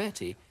sister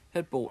Betty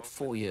had bought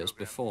 4 years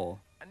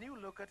before. A new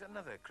look at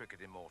another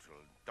cricket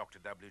immortal, Dr.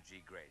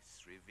 W.G.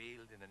 Grace,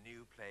 revealed in a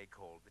new play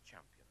called The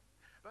Champion.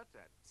 But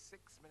at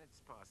 6 minutes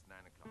past 9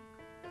 o'clock,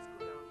 let's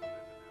go down the river now.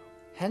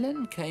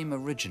 Helen came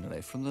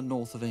originally from the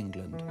north of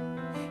England.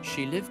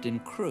 She lived in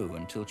Crewe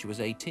until she was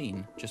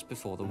 18, just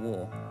before the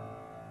war.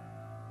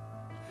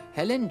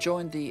 Helen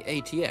joined the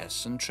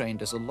ATS and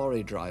trained as a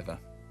lorry driver.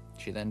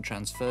 She then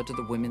transferred to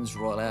the Women's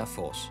Royal Air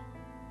Force.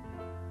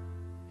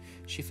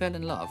 She fell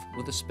in love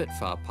with a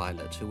Spitfire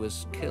pilot who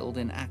was killed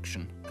in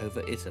action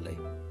over Italy.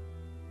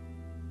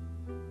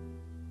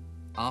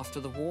 After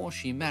the war,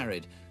 she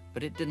married,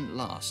 but it didn't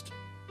last.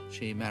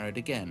 She married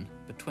again,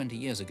 but 20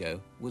 years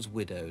ago was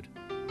widowed.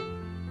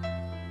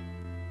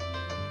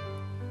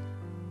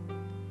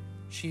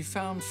 She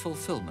found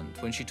fulfillment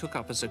when she took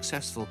up a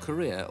successful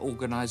career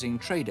organising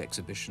trade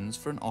exhibitions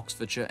for an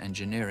Oxfordshire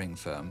engineering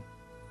firm.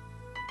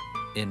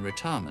 In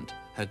retirement,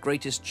 her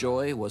greatest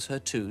joy was her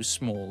 2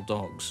 small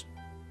dogs.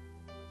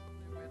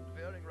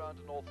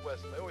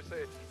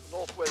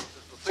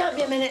 Don't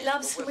be a minute,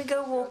 loves. We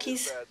go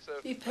walkies.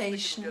 Be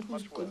patient. We're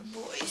good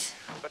boys.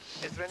 But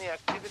is there any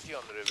activity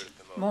on the river at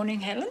the moment?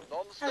 Morning, Helen.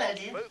 Hello,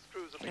 dear.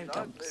 Hello,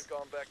 dogs.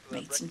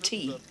 Made some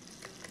tea.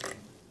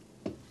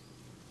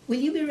 Will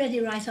you be ready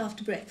right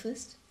after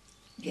breakfast?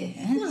 Yes.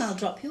 Well, I'll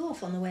drop you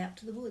off on the way up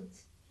to the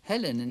woods.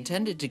 Helen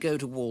intended to go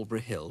to Walbury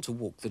Hill to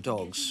walk the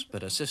dogs,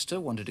 but her sister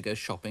wanted to go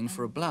shopping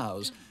for a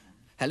blouse.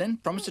 Helen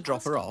promised to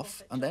drop her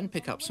off and then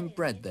pick up some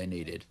bread they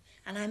needed.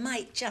 And I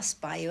might just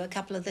buy you a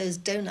couple of those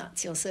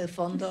donuts you're so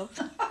fond of.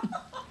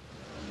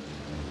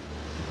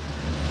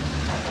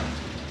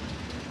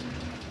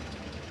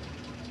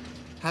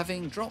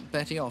 Having dropped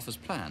Betty off as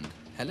planned,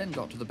 Helen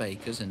got to the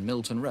baker's in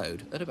Milton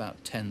Road at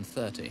about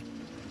 10:30.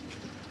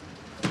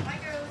 Bye,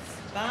 girls.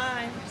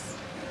 Bye.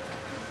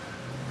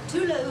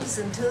 2 loaves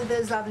and 2 of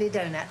those lovely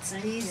donuts,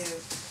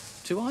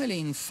 please. To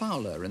Eileen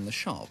Fowler in the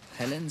shop,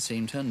 Helen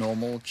seemed her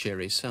normal,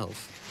 cheery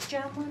self.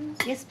 Jam one?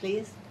 Yes,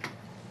 please.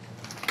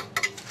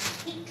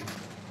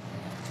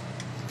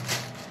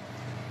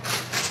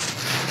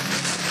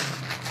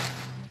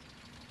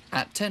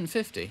 At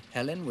 10:50,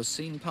 Helen was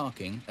seen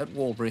parking at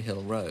Walbury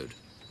Hill Road.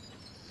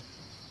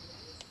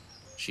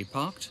 She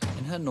parked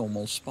in her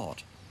normal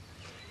spot.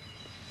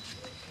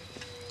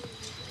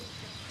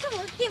 Come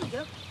on, here we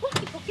go.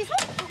 Walkie-talkies,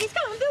 walkie-talkies.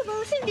 Come on,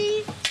 Bilbo,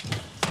 Cindy.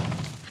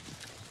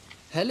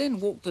 Helen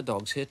walked the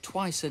dogs here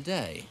twice a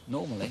day,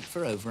 normally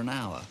for over an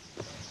hour.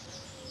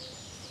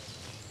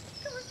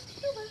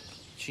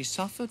 She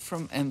suffered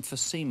from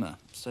emphysema,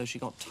 so she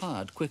got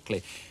tired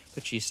quickly,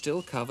 but she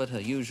still covered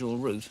her usual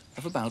route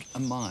of about a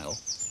mile.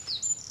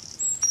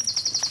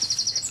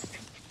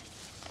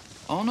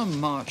 On a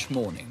March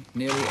morning,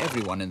 nearly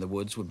everyone in the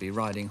woods would be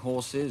riding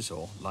horses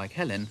or, like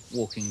Helen,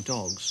 walking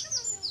dogs.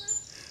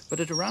 But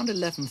at around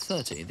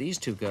 11:30, these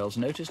two girls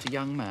noticed a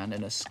young man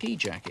in a ski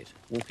jacket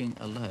walking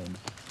alone.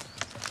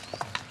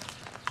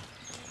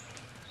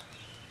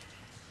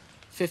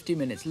 50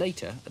 minutes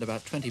later, at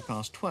about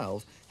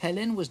 12:20,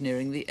 Helen was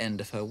nearing the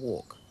end of her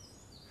walk.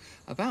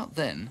 About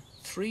then,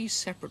 3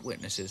 separate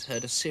witnesses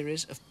heard a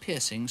series of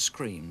piercing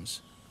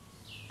screams.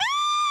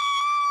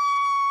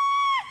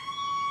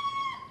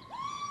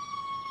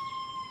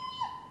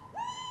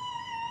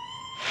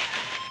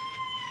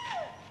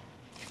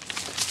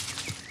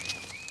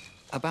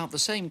 About the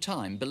same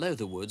time, below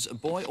the woods, a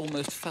boy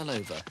almost fell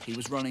over. He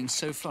was running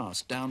so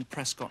fast down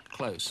Prescott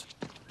Close.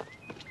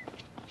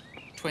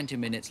 20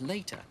 minutes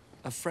later,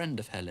 a friend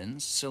of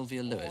Helen's,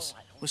 Sylvia Lewis,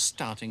 was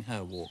starting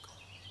her walk.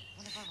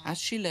 As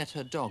she let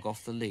her dog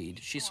off the lead,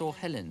 she saw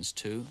Helen's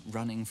 2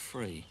 running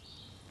free.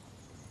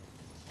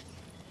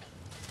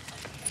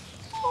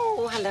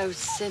 Oh, hello,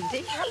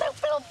 Cindy. Hello,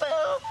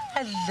 Bilbo.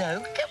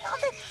 Hello. Come on.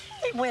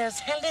 Hey, where's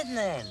Helen,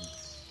 then?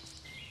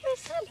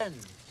 Where's Helen?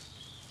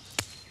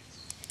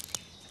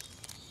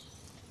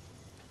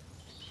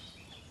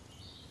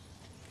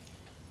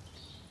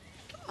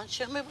 Come on,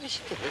 show me where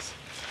she is.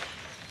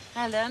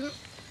 Helen?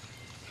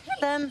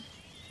 Helen?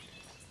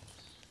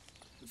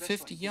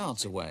 50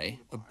 yards away,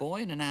 a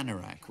boy in an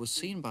anorak was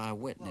seen by a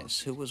witness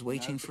who was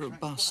waiting for a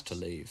bus to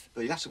leave.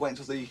 But you'd have to wait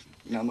until the,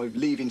 my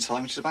leaving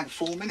time, which is about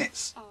 4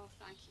 minutes. Oh,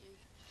 thank you.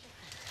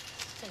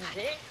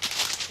 Cindy?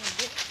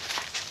 Cindy?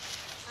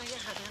 Oh, yeah,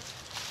 Helen.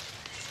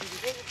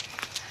 Cindy?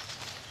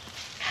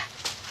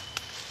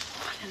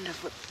 Oh, I don't know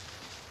what...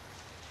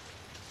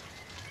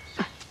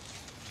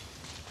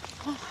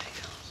 Oh, my God.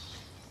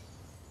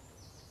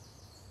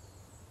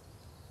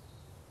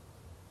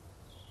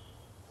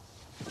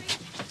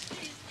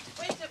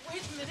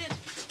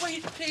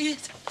 Wait,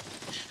 please.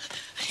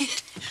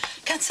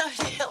 Can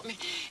somebody help me?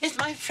 It's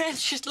my friend.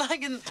 She's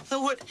lying in the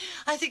wood.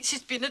 I think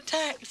she's been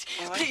attacked.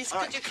 All right, Please,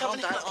 could you come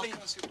and help I'll me? come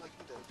and see what I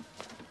can do.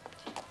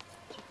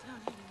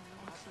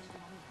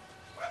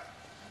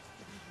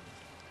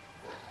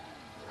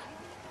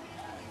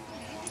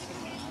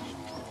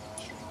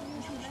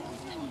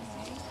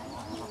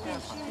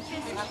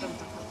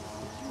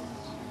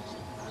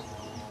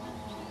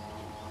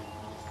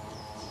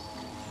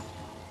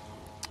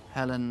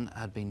 Helen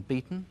had been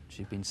beaten,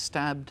 she'd been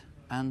stabbed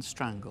and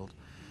strangled.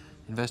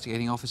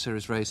 Investigating officer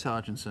is Ray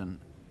Sargentson.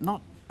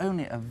 Not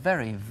only a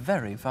very,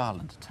 very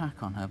violent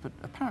attack on her, but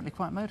apparently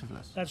quite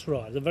motiveless. That's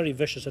right, a very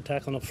vicious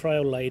attack on a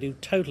frail lady,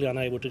 totally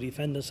unable to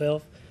defend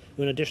herself,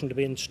 who in addition to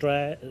being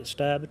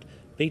stabbed,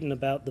 beaten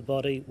about the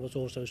body, was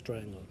also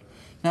strangled.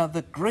 Now,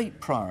 the great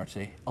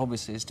priority,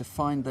 obviously, is to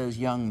find those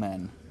young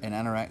men in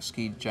anorak,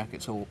 ski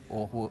jackets or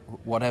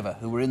whatever,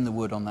 who were in the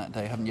wood on that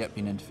day, haven't yet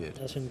been interviewed.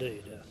 Yes,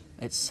 indeed, yes.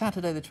 It's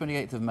Saturday the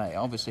 28th of May.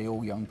 Obviously,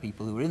 all young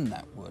people who are in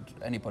that wood,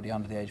 anybody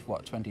under the age of,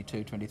 what,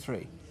 22,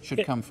 23,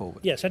 should come forward.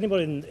 Yes,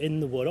 anybody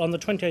in the wood. On the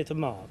 28th of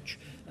March,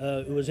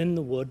 who was in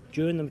the wood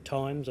during the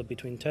times of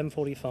between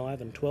 10:45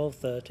 and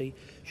 12:30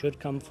 should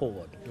come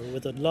forward.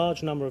 With a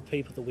large number of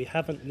people that we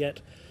haven't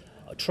yet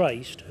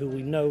traced, who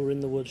we know were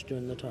in the woods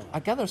during the time. I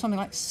gather something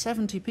like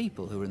 70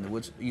 people who are in the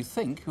woods, you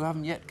think, who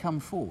haven't yet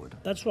come forward.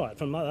 That's right.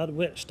 From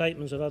other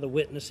statements of other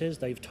witnesses,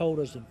 they've told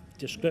us the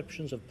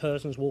descriptions of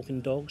persons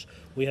walking dogs.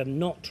 We have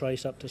not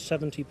traced up to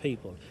 70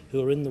 people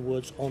who are in the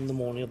woods on the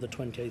morning of the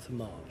 28th of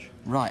March.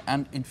 Right,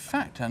 and in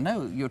fact, I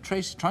know you're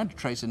trying to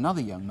trace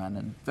another young man,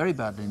 and very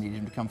badly needed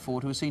him to come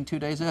forward, who was seen 2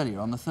 days earlier,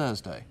 on the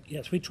Thursday.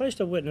 Yes, we traced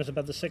a witness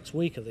about the 6th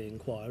week of the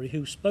inquiry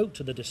who spoke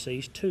to the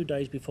deceased 2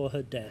 days before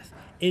her death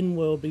in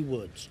Worldby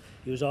Woods.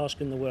 He was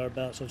asking the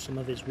whereabouts of some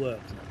of his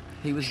workmen.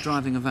 He was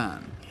driving a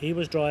van? He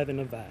was driving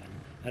a van,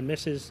 and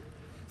Mrs.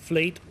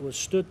 Fleet was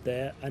stood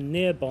there, and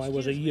nearby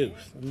was a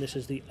youth, and this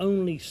is the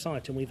only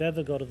sighting we've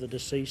ever got of the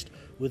deceased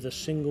with a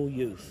single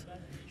youth.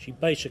 She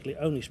basically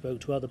only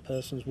spoke to other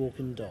persons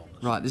walking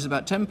dogs. Right, this is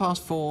about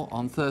 4:10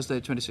 on Thursday,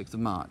 26th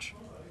of March.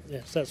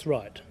 Yes, that's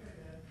right.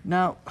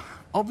 Now,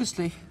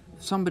 obviously,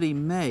 somebody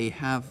may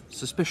have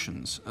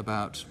suspicions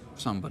about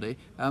somebody.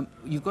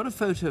 You've got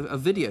a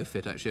video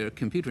fit, actually, a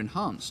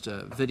computer-enhanced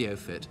video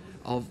fit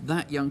of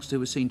that youngster who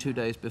was seen 2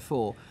 days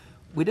before.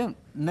 We don't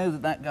know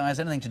that that guy has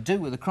anything to do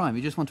with the crime.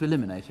 You just want to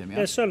eliminate him, yeah?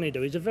 Yes, certainly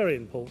do. He's a very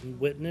important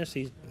witness.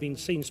 He's been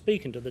seen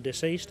speaking to the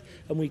deceased,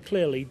 and we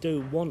clearly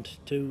do want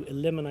to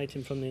eliminate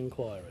him from the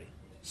inquiry.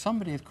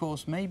 Somebody, of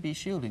course, may be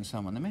shielding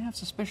someone. They may have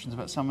suspicions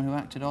about someone who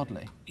acted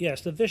oddly.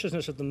 Yes, the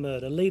viciousness of the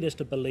murder lead us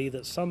to believe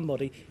that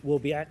somebody will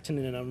be acting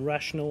in an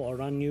irrational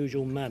or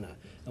unusual manner,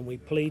 and we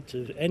plead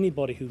to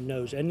anybody who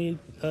knows any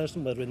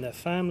person, whether in their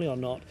family or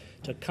not,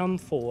 to come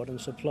forward and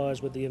supply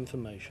us with the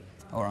information.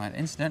 All right,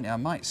 incidentally, I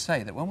might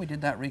say that when we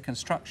did that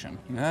reconstruction,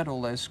 you heard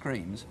all those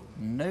screams,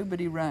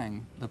 nobody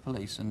rang the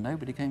police and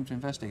nobody came to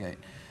investigate.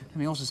 Let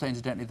me also say,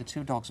 incidentally, the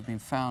 2 dogs have been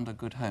found a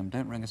good home.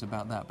 Don't ring us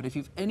about that. But if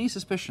you've any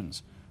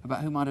suspicions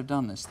about who might have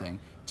done this thing,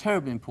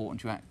 terribly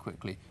important you act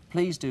quickly.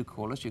 Please do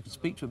call us. You can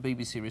speak to a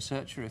BBC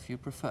researcher if you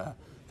prefer.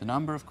 The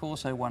number, of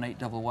course,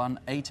 01811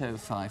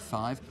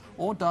 8055,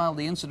 or dial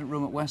the incident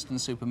room at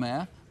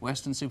Weston-super-Mare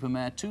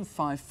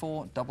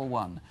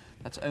 25411.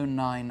 That's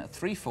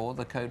 0934,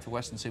 the code for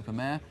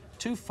Weston-super-Mare,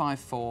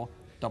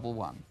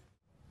 25411.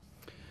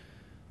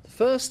 The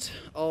first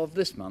of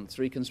this month's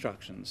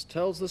reconstructions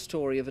tells the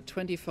story of a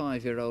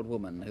 25-year-old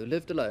woman who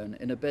lived alone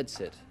in a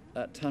bedsit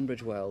at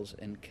Tunbridge Wells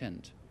in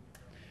Kent.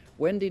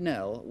 Wendy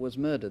Knell was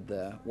murdered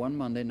there one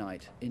Monday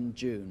night in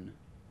June.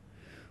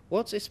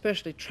 What's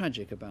especially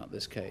tragic about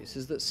this case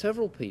is that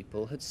several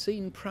people had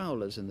seen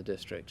prowlers in the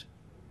district,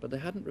 but they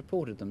hadn't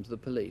reported them to the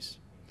police.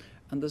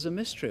 And there's a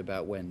mystery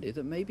about Wendy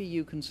that maybe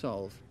you can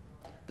solve.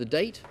 The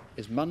date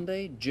is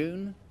Monday,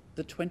 June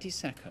the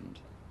 22nd.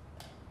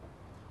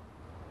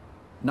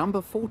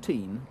 Number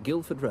 14,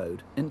 Guildford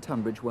Road in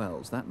Tunbridge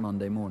Wells that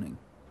Monday morning.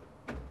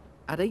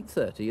 At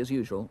 8:30, as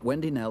usual,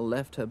 Wendy Knell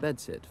left her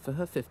bedsit for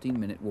her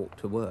 15-minute walk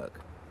to work.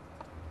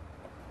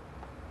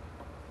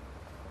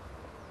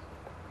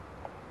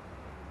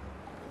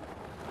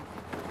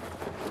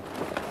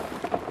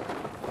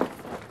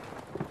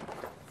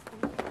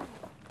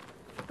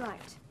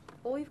 Right.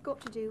 All you've got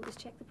to do is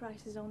check the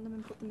prices on them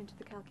and put them into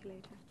the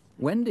calculator.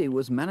 Wendy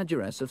was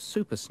manageress of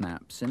Super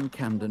Snaps in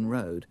Camden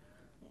Road.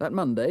 That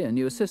Monday, a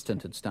new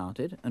assistant had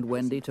started, and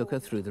Wendy took her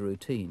through the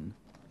routine.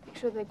 Make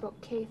sure they've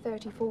got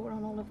K34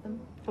 on all of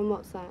them. And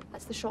what's that?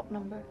 That's the shop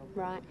number.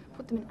 Right.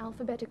 Put them in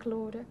alphabetical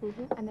order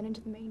and then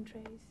into the main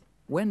trays.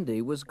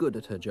 Wendy was good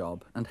at her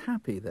job and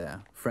happy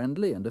there,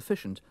 friendly and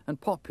efficient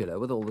and popular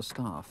with all the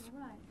staff.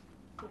 All right.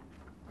 Yeah.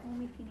 Call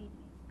me if you need me.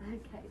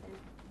 Okay, then.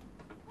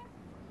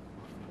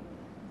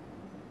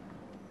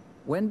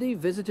 Wendy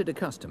visited a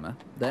customer,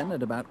 then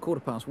at about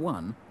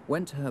 1:15,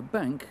 went to her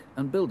bank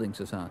and building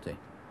society.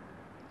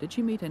 Did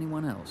she meet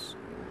anyone else?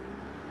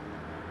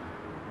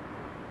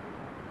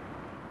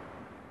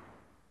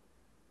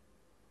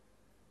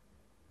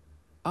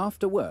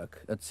 After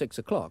work, at 6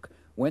 o'clock,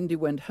 Wendy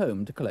went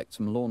home to collect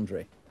some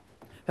laundry.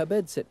 Her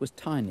bedsit was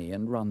tiny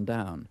and run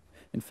down.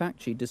 In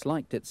fact, she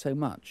disliked it so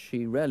much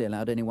she rarely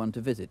allowed anyone to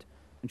visit,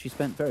 and she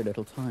spent very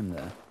little time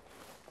there.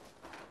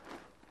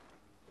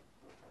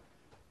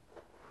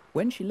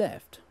 When she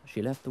left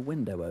the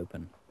window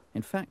open.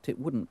 In fact, it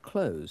wouldn't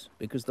close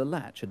because the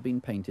latch had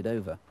been painted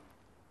over.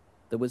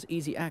 There was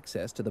easy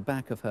access to the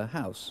back of her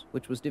house,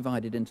 which was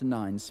divided into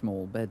 9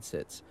 small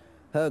bedsits.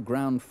 Her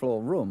ground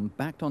floor room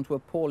backed onto a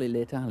poorly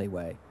lit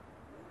alleyway.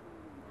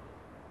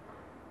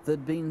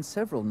 There'd been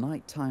several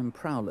nighttime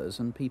prowlers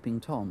and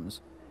peeping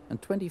Toms,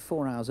 and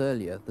 24 hours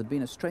earlier there'd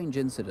been a strange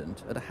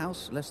incident at a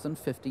house less than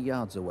 50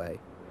 yards away.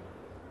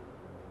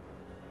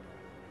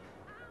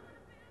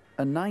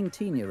 A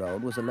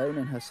 19-year-old was alone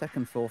in her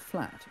second-floor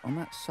flat on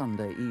that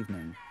Sunday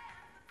evening.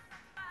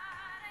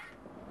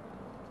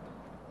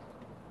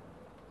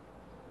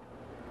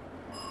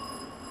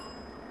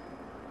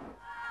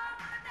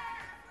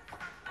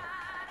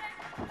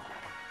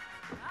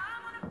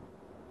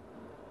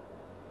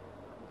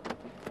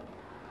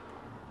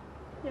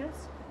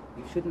 Yes?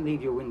 You shouldn't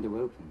leave your window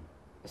open,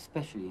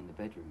 especially in the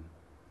bedroom.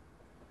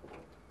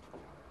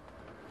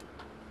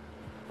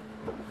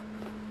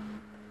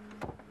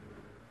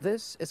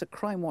 This is a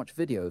Crimewatch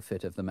video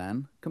fit of the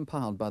man,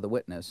 compiled by the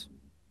witness.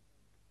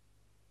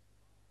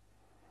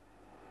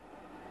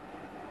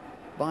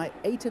 By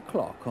 8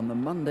 o'clock on the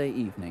Monday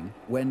evening,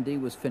 Wendy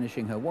was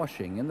finishing her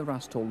washing in the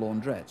Rustall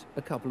laundrette,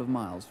 a couple of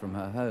miles from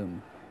her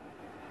home.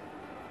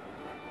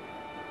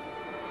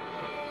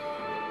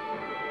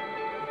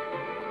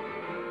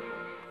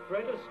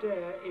 Fred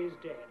Astaire is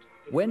dead.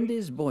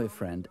 Wendy's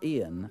boyfriend,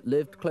 Ian,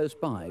 lived close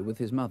by with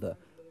his mother,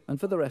 and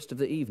for the rest of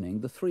the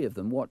evening, the three of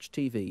them watched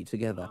TV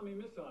together. Army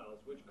missiles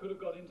which could have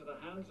got into the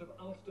hands of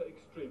Ulster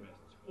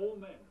extremists. 4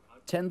 men.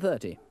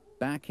 10:30,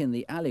 back in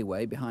the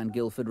alleyway behind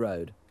Guildford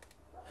Road.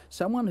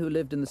 Someone who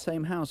lived in the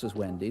same house as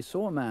Wendy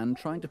saw a man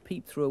trying to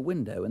peep through a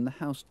window in the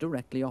house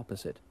directly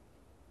opposite.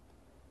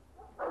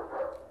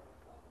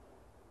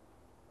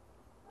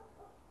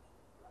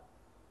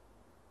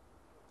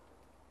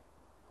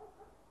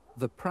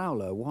 The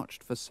prowler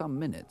watched for some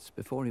minutes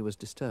before he was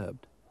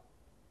disturbed.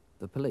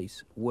 The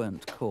police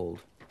weren't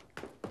called.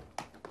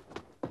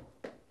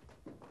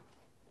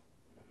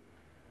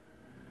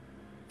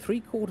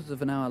 Three-quarters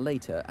of an hour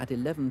later, at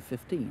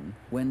 11:15,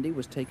 Wendy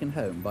was taken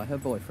home by her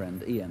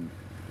boyfriend, Ian.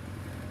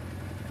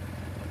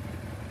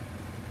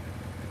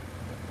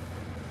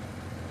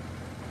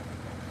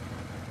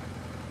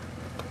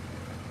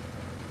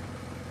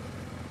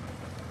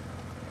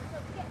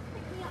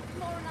 Pick me up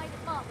tomorrow night at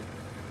 5.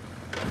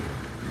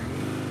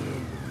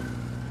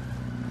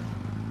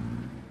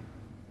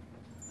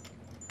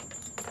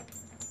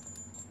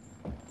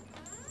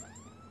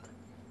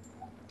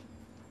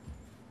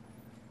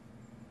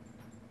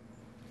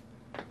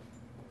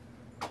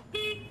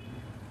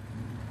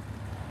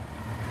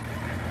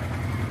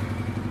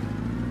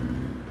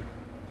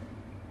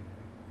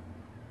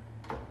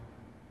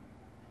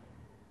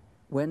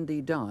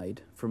 Wendy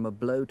died from a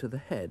blow to the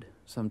head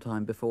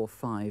sometime before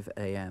 5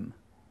 a.m.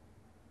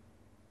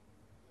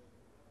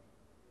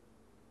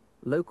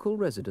 Local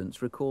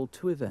residents recalled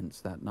two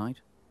events that night.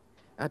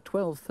 At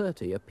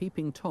 12:30, a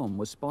peeping Tom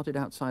was spotted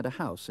outside a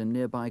house in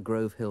nearby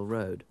Grove Hill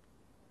Road.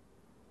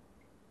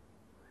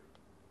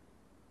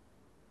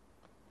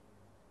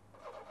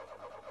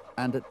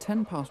 And at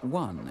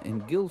 1:10 in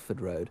Guildford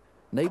Road,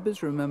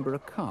 neighbours remember a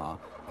car,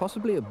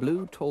 possibly a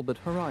blue Talbot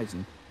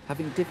Horizon,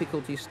 having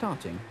difficulty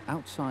starting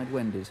outside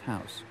Wendy's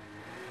house.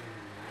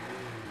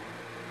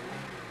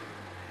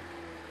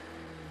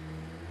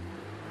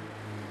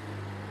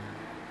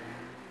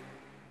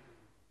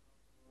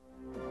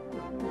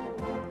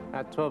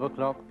 At 12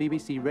 o'clock,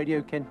 BBC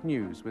Radio Kent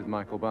News with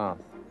Michael Bath.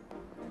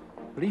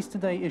 Police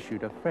today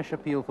issued a fresh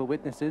appeal for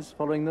witnesses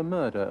following the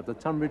murder of the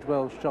Tunbridge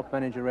Wells shop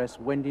manageress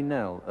Wendy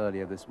Knell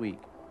earlier this week.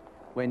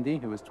 Wendy,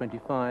 who was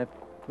 25,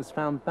 was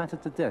found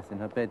battered to death in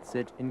her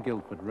bedsit in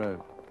Guildford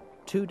Road.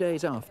 2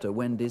 days after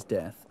Wendy's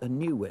death, a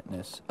new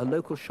witness, a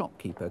local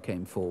shopkeeper,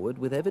 came forward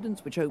with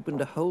evidence which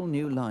opened a whole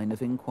new line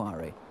of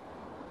inquiry.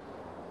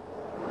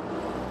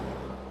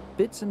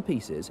 Bits and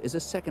Pieces is a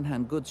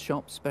second-hand goods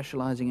shop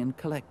specialising in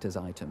collector's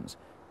items.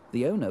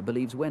 The owner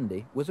believes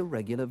Wendy was a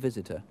regular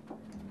visitor.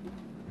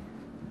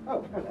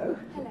 Oh, hello.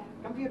 Hello.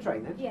 Come for your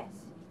train, then? Yes.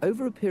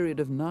 Over a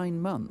period of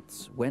 9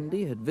 months,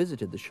 Wendy had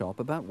visited the shop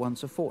about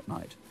once a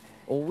fortnight,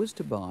 always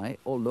to buy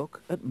or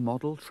look at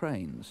model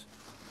trains.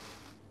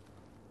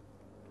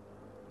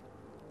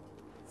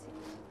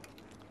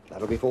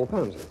 That'll be £4,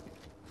 then.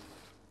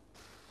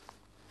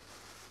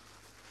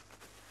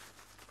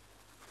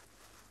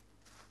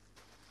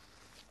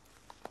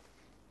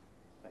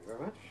 Thank you very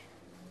much.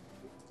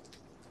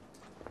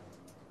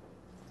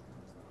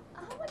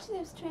 How much are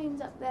those trains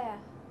up there?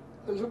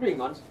 Those are green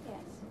ones? Yes.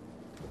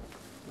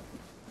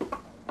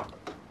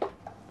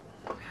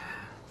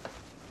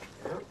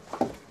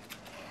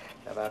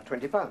 About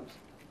 £20.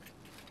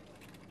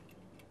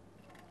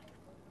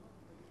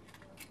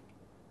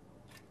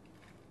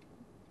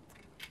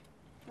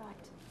 Right.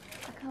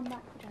 I'll come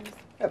back for those.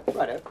 Oh,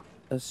 righto.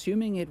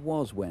 Assuming it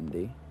was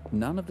Wendy,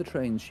 none of the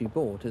trains she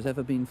bought has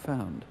ever been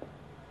found.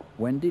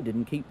 Wendy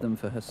didn't keep them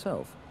for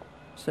herself,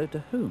 so to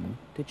whom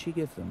did she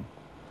give them?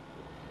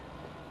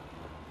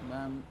 The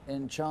man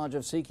in charge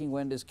of seeking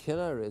Wendy's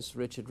killer is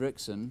Richard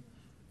Rickson.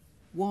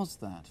 Was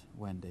that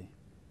Wendy?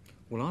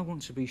 Well, I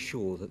want to be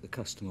sure that the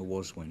customer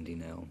was Wendy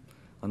Knell,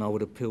 and I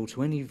would appeal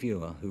to any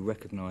viewer who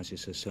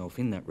recognises herself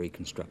in that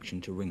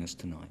reconstruction to ring us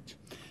tonight.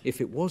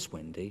 If it was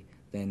Wendy,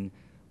 then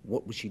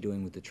what was she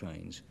doing with the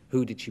trains?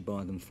 Who did she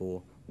buy them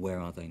for? Where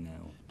are they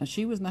now? Now,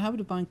 she was in the habit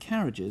of buying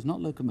carriages,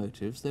 not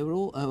locomotives. They were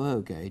all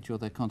 00 gauge, or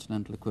their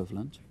continental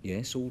equivalent.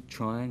 Yes, all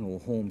Triang or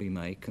Hornby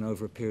make, and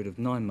over a period of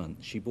 9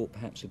 months she bought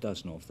perhaps a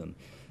dozen of them.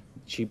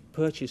 She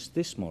purchased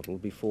this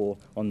model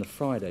on the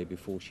Friday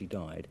before she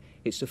died.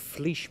 It's a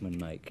Fleischmann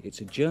make.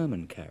 It's a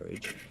German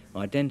carriage,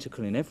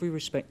 identical in every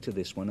respect to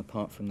this one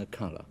apart from the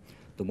colour.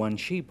 The one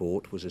she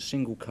bought was a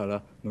single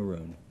colour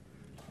maroon.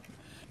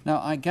 Now,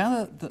 I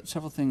gather that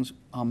several things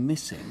are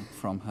missing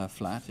from her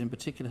flat, in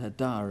particular her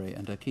diary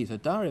and her keys. Her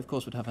diary, of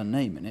course, would have her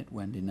name in it,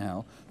 Wendy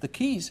Knell. The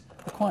keys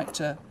are quite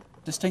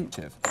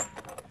distinctive.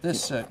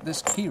 This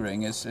key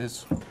ring is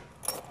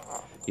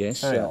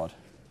yes, very odd.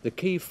 The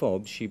key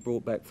fobs she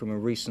brought back from a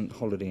recent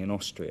holiday in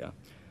Austria,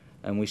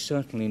 and we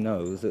certainly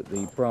know that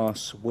the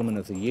brass Woman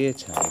of the Year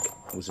tag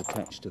was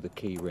attached to the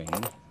key ring,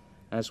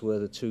 as were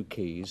the two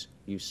keys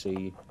you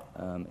see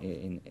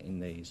in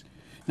these.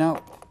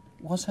 Now,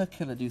 was her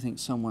killer, do you think,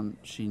 someone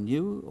she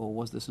knew, or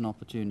was this an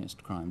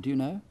opportunist crime? Do you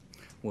know?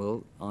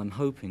 Well, I'm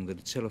hoping that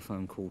a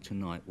telephone call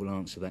tonight will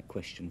answer that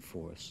question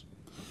for us.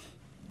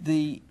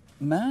 The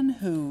man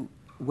who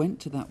went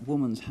to that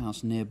woman's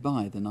house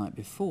nearby the night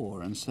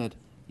before and said,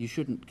 "You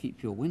shouldn't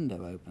keep your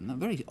window open," a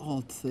very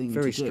odd thing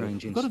Very to do.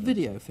 strange We've got a incident.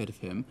 video fit of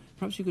him.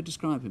 Perhaps you could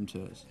describe him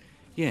to us.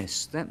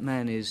 Yes, that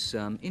man is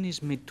in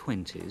his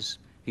mid-20s.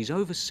 He's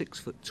over 6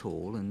 foot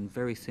tall and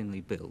very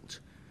thinly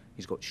built.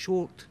 He's got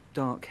short,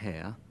 dark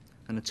hair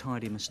and a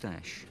tidy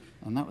moustache.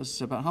 And that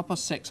was about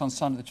 6:30 on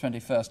Sunday the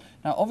 21st.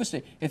 Now,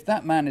 obviously, if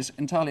that man is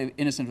entirely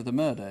innocent of the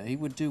murder, he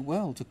would do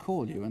well to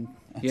call you and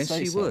Yes,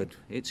 say he so. would.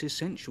 It's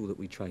essential that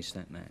we trace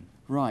that man.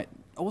 Right.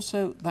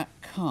 Also, that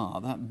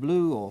car, that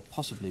blue or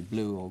possibly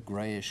blue or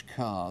greyish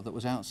car that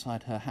was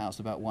outside her house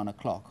about 1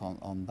 o'clock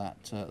on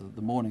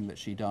the morning that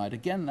she died,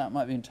 again, that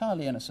might be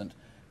entirely innocent.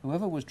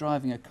 Whoever was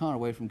driving a car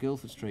away from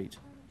Guildford Street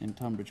in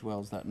Tunbridge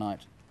Wells that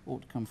night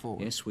ought to come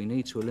forward. Yes, we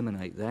need to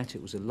eliminate that.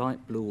 It was a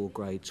light blue or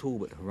grey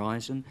Talbot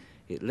Horizon.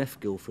 It left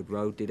Guildford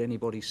Road. Did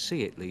anybody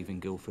see it leaving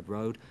Guildford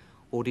Road?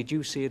 Or did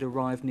you see it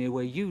arrive near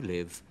where you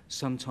live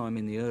sometime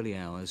in the early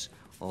hours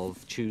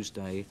of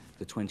Tuesday,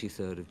 the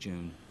 23rd of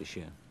June this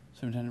year?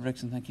 Superintendent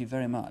Rickson, thank you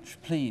very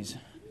much. Please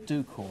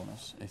do call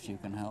us if you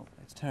can help.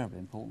 It's terribly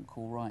important.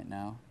 Call right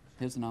now.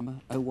 Here's the number,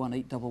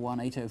 01811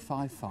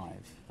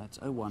 8055. That's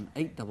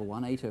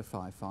 01811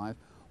 8055.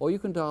 Or you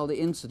can dial the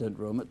incident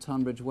room at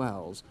Tunbridge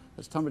Wells.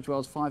 That's Tunbridge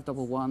Wells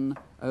 511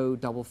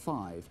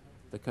 055.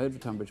 The code for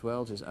Tunbridge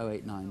Wells is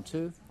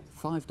 0892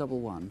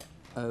 511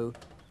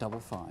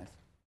 055.